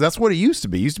 matches. That's what it used to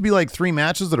be. It used to be like 3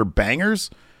 matches that are bangers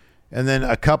and then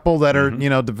a couple that are,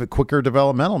 quicker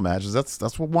developmental matches.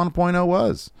 That's what 1.0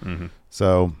 was.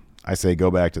 So I say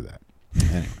go back to that.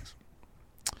 Anyways.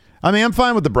 I mean, I'm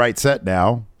fine with the bright set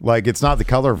now. Like, it's not the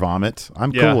color vomit.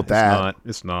 I'm cool with that.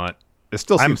 It's not. It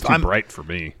still seems too bright for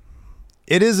me.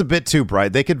 It is a bit too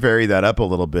bright. They could vary that up a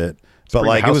little bit. But,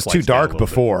 like, it was too dark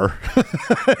before.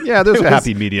 Yeah, there's a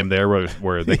happy medium there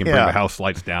where they can bring the house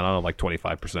lights down on like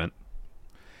 25%.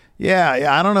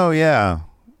 Yeah, I don't know. Yeah.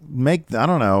 I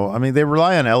don't know. I mean, they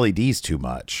rely on LEDs too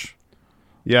much.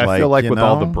 Yeah, I feel like with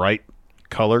all the bright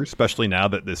colors, especially now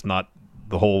that it's not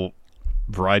the whole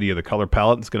variety of the color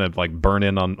palette, it's going to like burn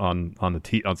in on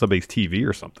somebody's TV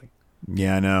or something.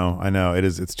 Yeah, I know.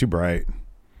 It's too bright.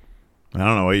 I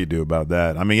don't know what you do about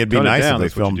that. I mean, it'd be nice if they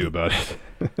filmed it. About it.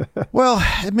 Well,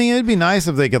 I mean, it'd be nice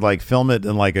if they could like film it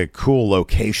in like a cool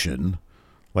location,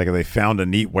 like if they found a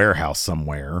neat warehouse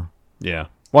somewhere. Yeah.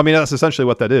 Well, I mean, that's essentially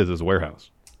what that is a warehouse.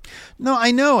 No,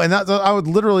 I know, and I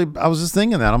was just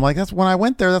thinking that. I'm like, that's when I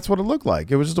went there. That's what it looked like.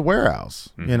 It was just a warehouse,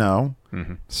 you know.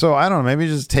 So I don't know. Maybe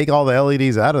just take all the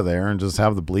LEDs out of there and just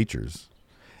have the bleachers,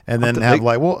 and then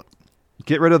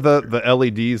get rid of the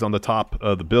LEDs on the top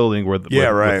of the building with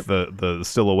the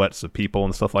silhouettes of people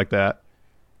and stuff like that.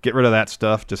 Get rid of that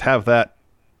stuff. Just have that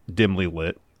dimly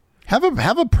lit. Have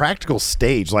a practical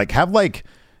stage. Like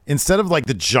instead of like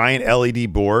the giant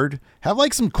LED board, have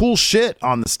like some cool shit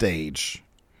on the stage.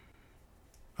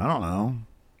 I don't know.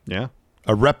 Yeah.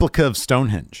 A replica of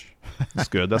Stonehenge. That's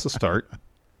good. That's a start.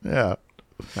 Yeah.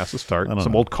 That's a start.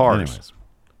 Some old cars.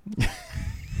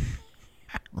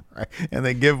 Right. And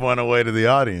they give one away to the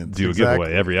audience. Do a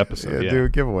giveaway every episode. Do a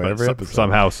giveaway every episode.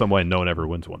 Somehow, some way, no one ever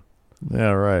wins one.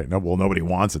 Yeah, right. No, well, nobody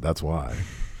wants it. That's why.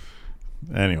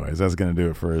 Anyways, that's going to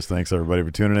do it for us. Thanks, everybody, for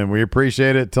tuning in. We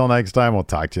appreciate it. Till next time, we'll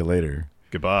talk to you later.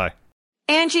 Goodbye.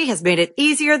 Angie has made it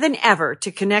easier than ever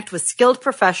to connect with skilled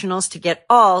professionals to get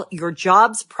all your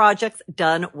jobs projects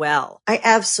done well. I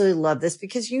absolutely love this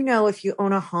because, if you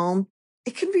own a home,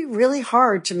 it can be really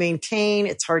hard to maintain.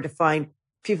 It's hard to find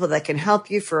people that can help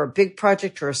you for a big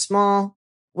project or a small.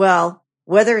 Well,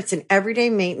 whether it's in everyday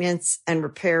maintenance and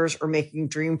repairs or making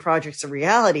dream projects a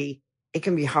reality, it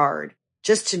can be hard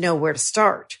just to know where to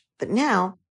start. But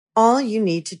now all you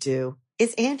need to do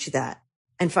is Angie that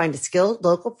and find a skilled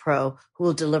local pro who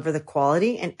will deliver the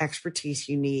quality and expertise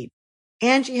you need.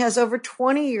 Angie has over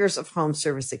 20 years of home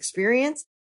service experience,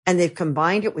 and they've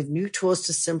combined it with new tools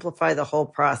to simplify the whole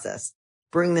process.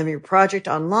 Bring them your project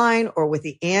online or with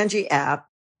the Angie app,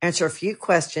 answer a few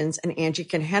questions, and Angie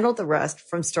can handle the rest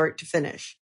from start to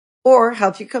finish. Or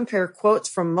help you compare quotes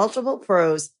from multiple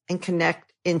pros and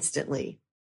connect instantly,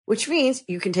 which means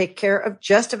you can take care of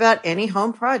just about any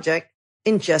home project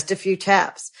in just a few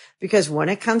taps. Because when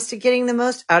it comes to getting the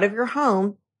most out of your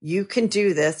home, you can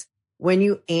do this when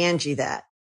you Angie that.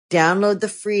 Download the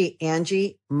free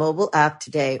Angie mobile app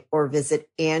today or visit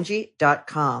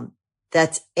Angie.com.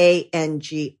 That's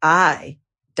ANGI.com.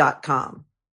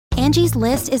 Angie's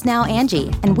List is now Angie,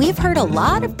 and we've heard a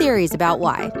lot of theories about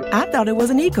why. I thought it was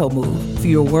an eco move.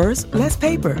 Fewer words, less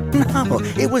paper. No,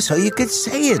 it was so you could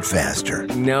say it faster.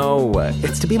 No,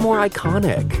 it's to be more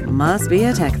iconic. Must be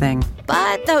a tech thing.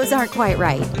 But those aren't quite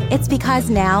right. It's because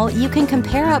now you can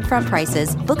compare upfront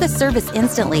prices, book a service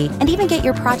instantly, and even get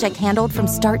your project handled from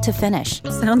start to finish.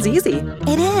 Sounds easy.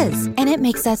 It is, and it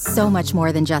makes us so much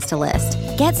more than just a list.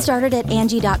 Get started at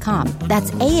Angie.com.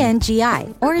 That's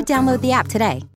ANGI, or download the app today.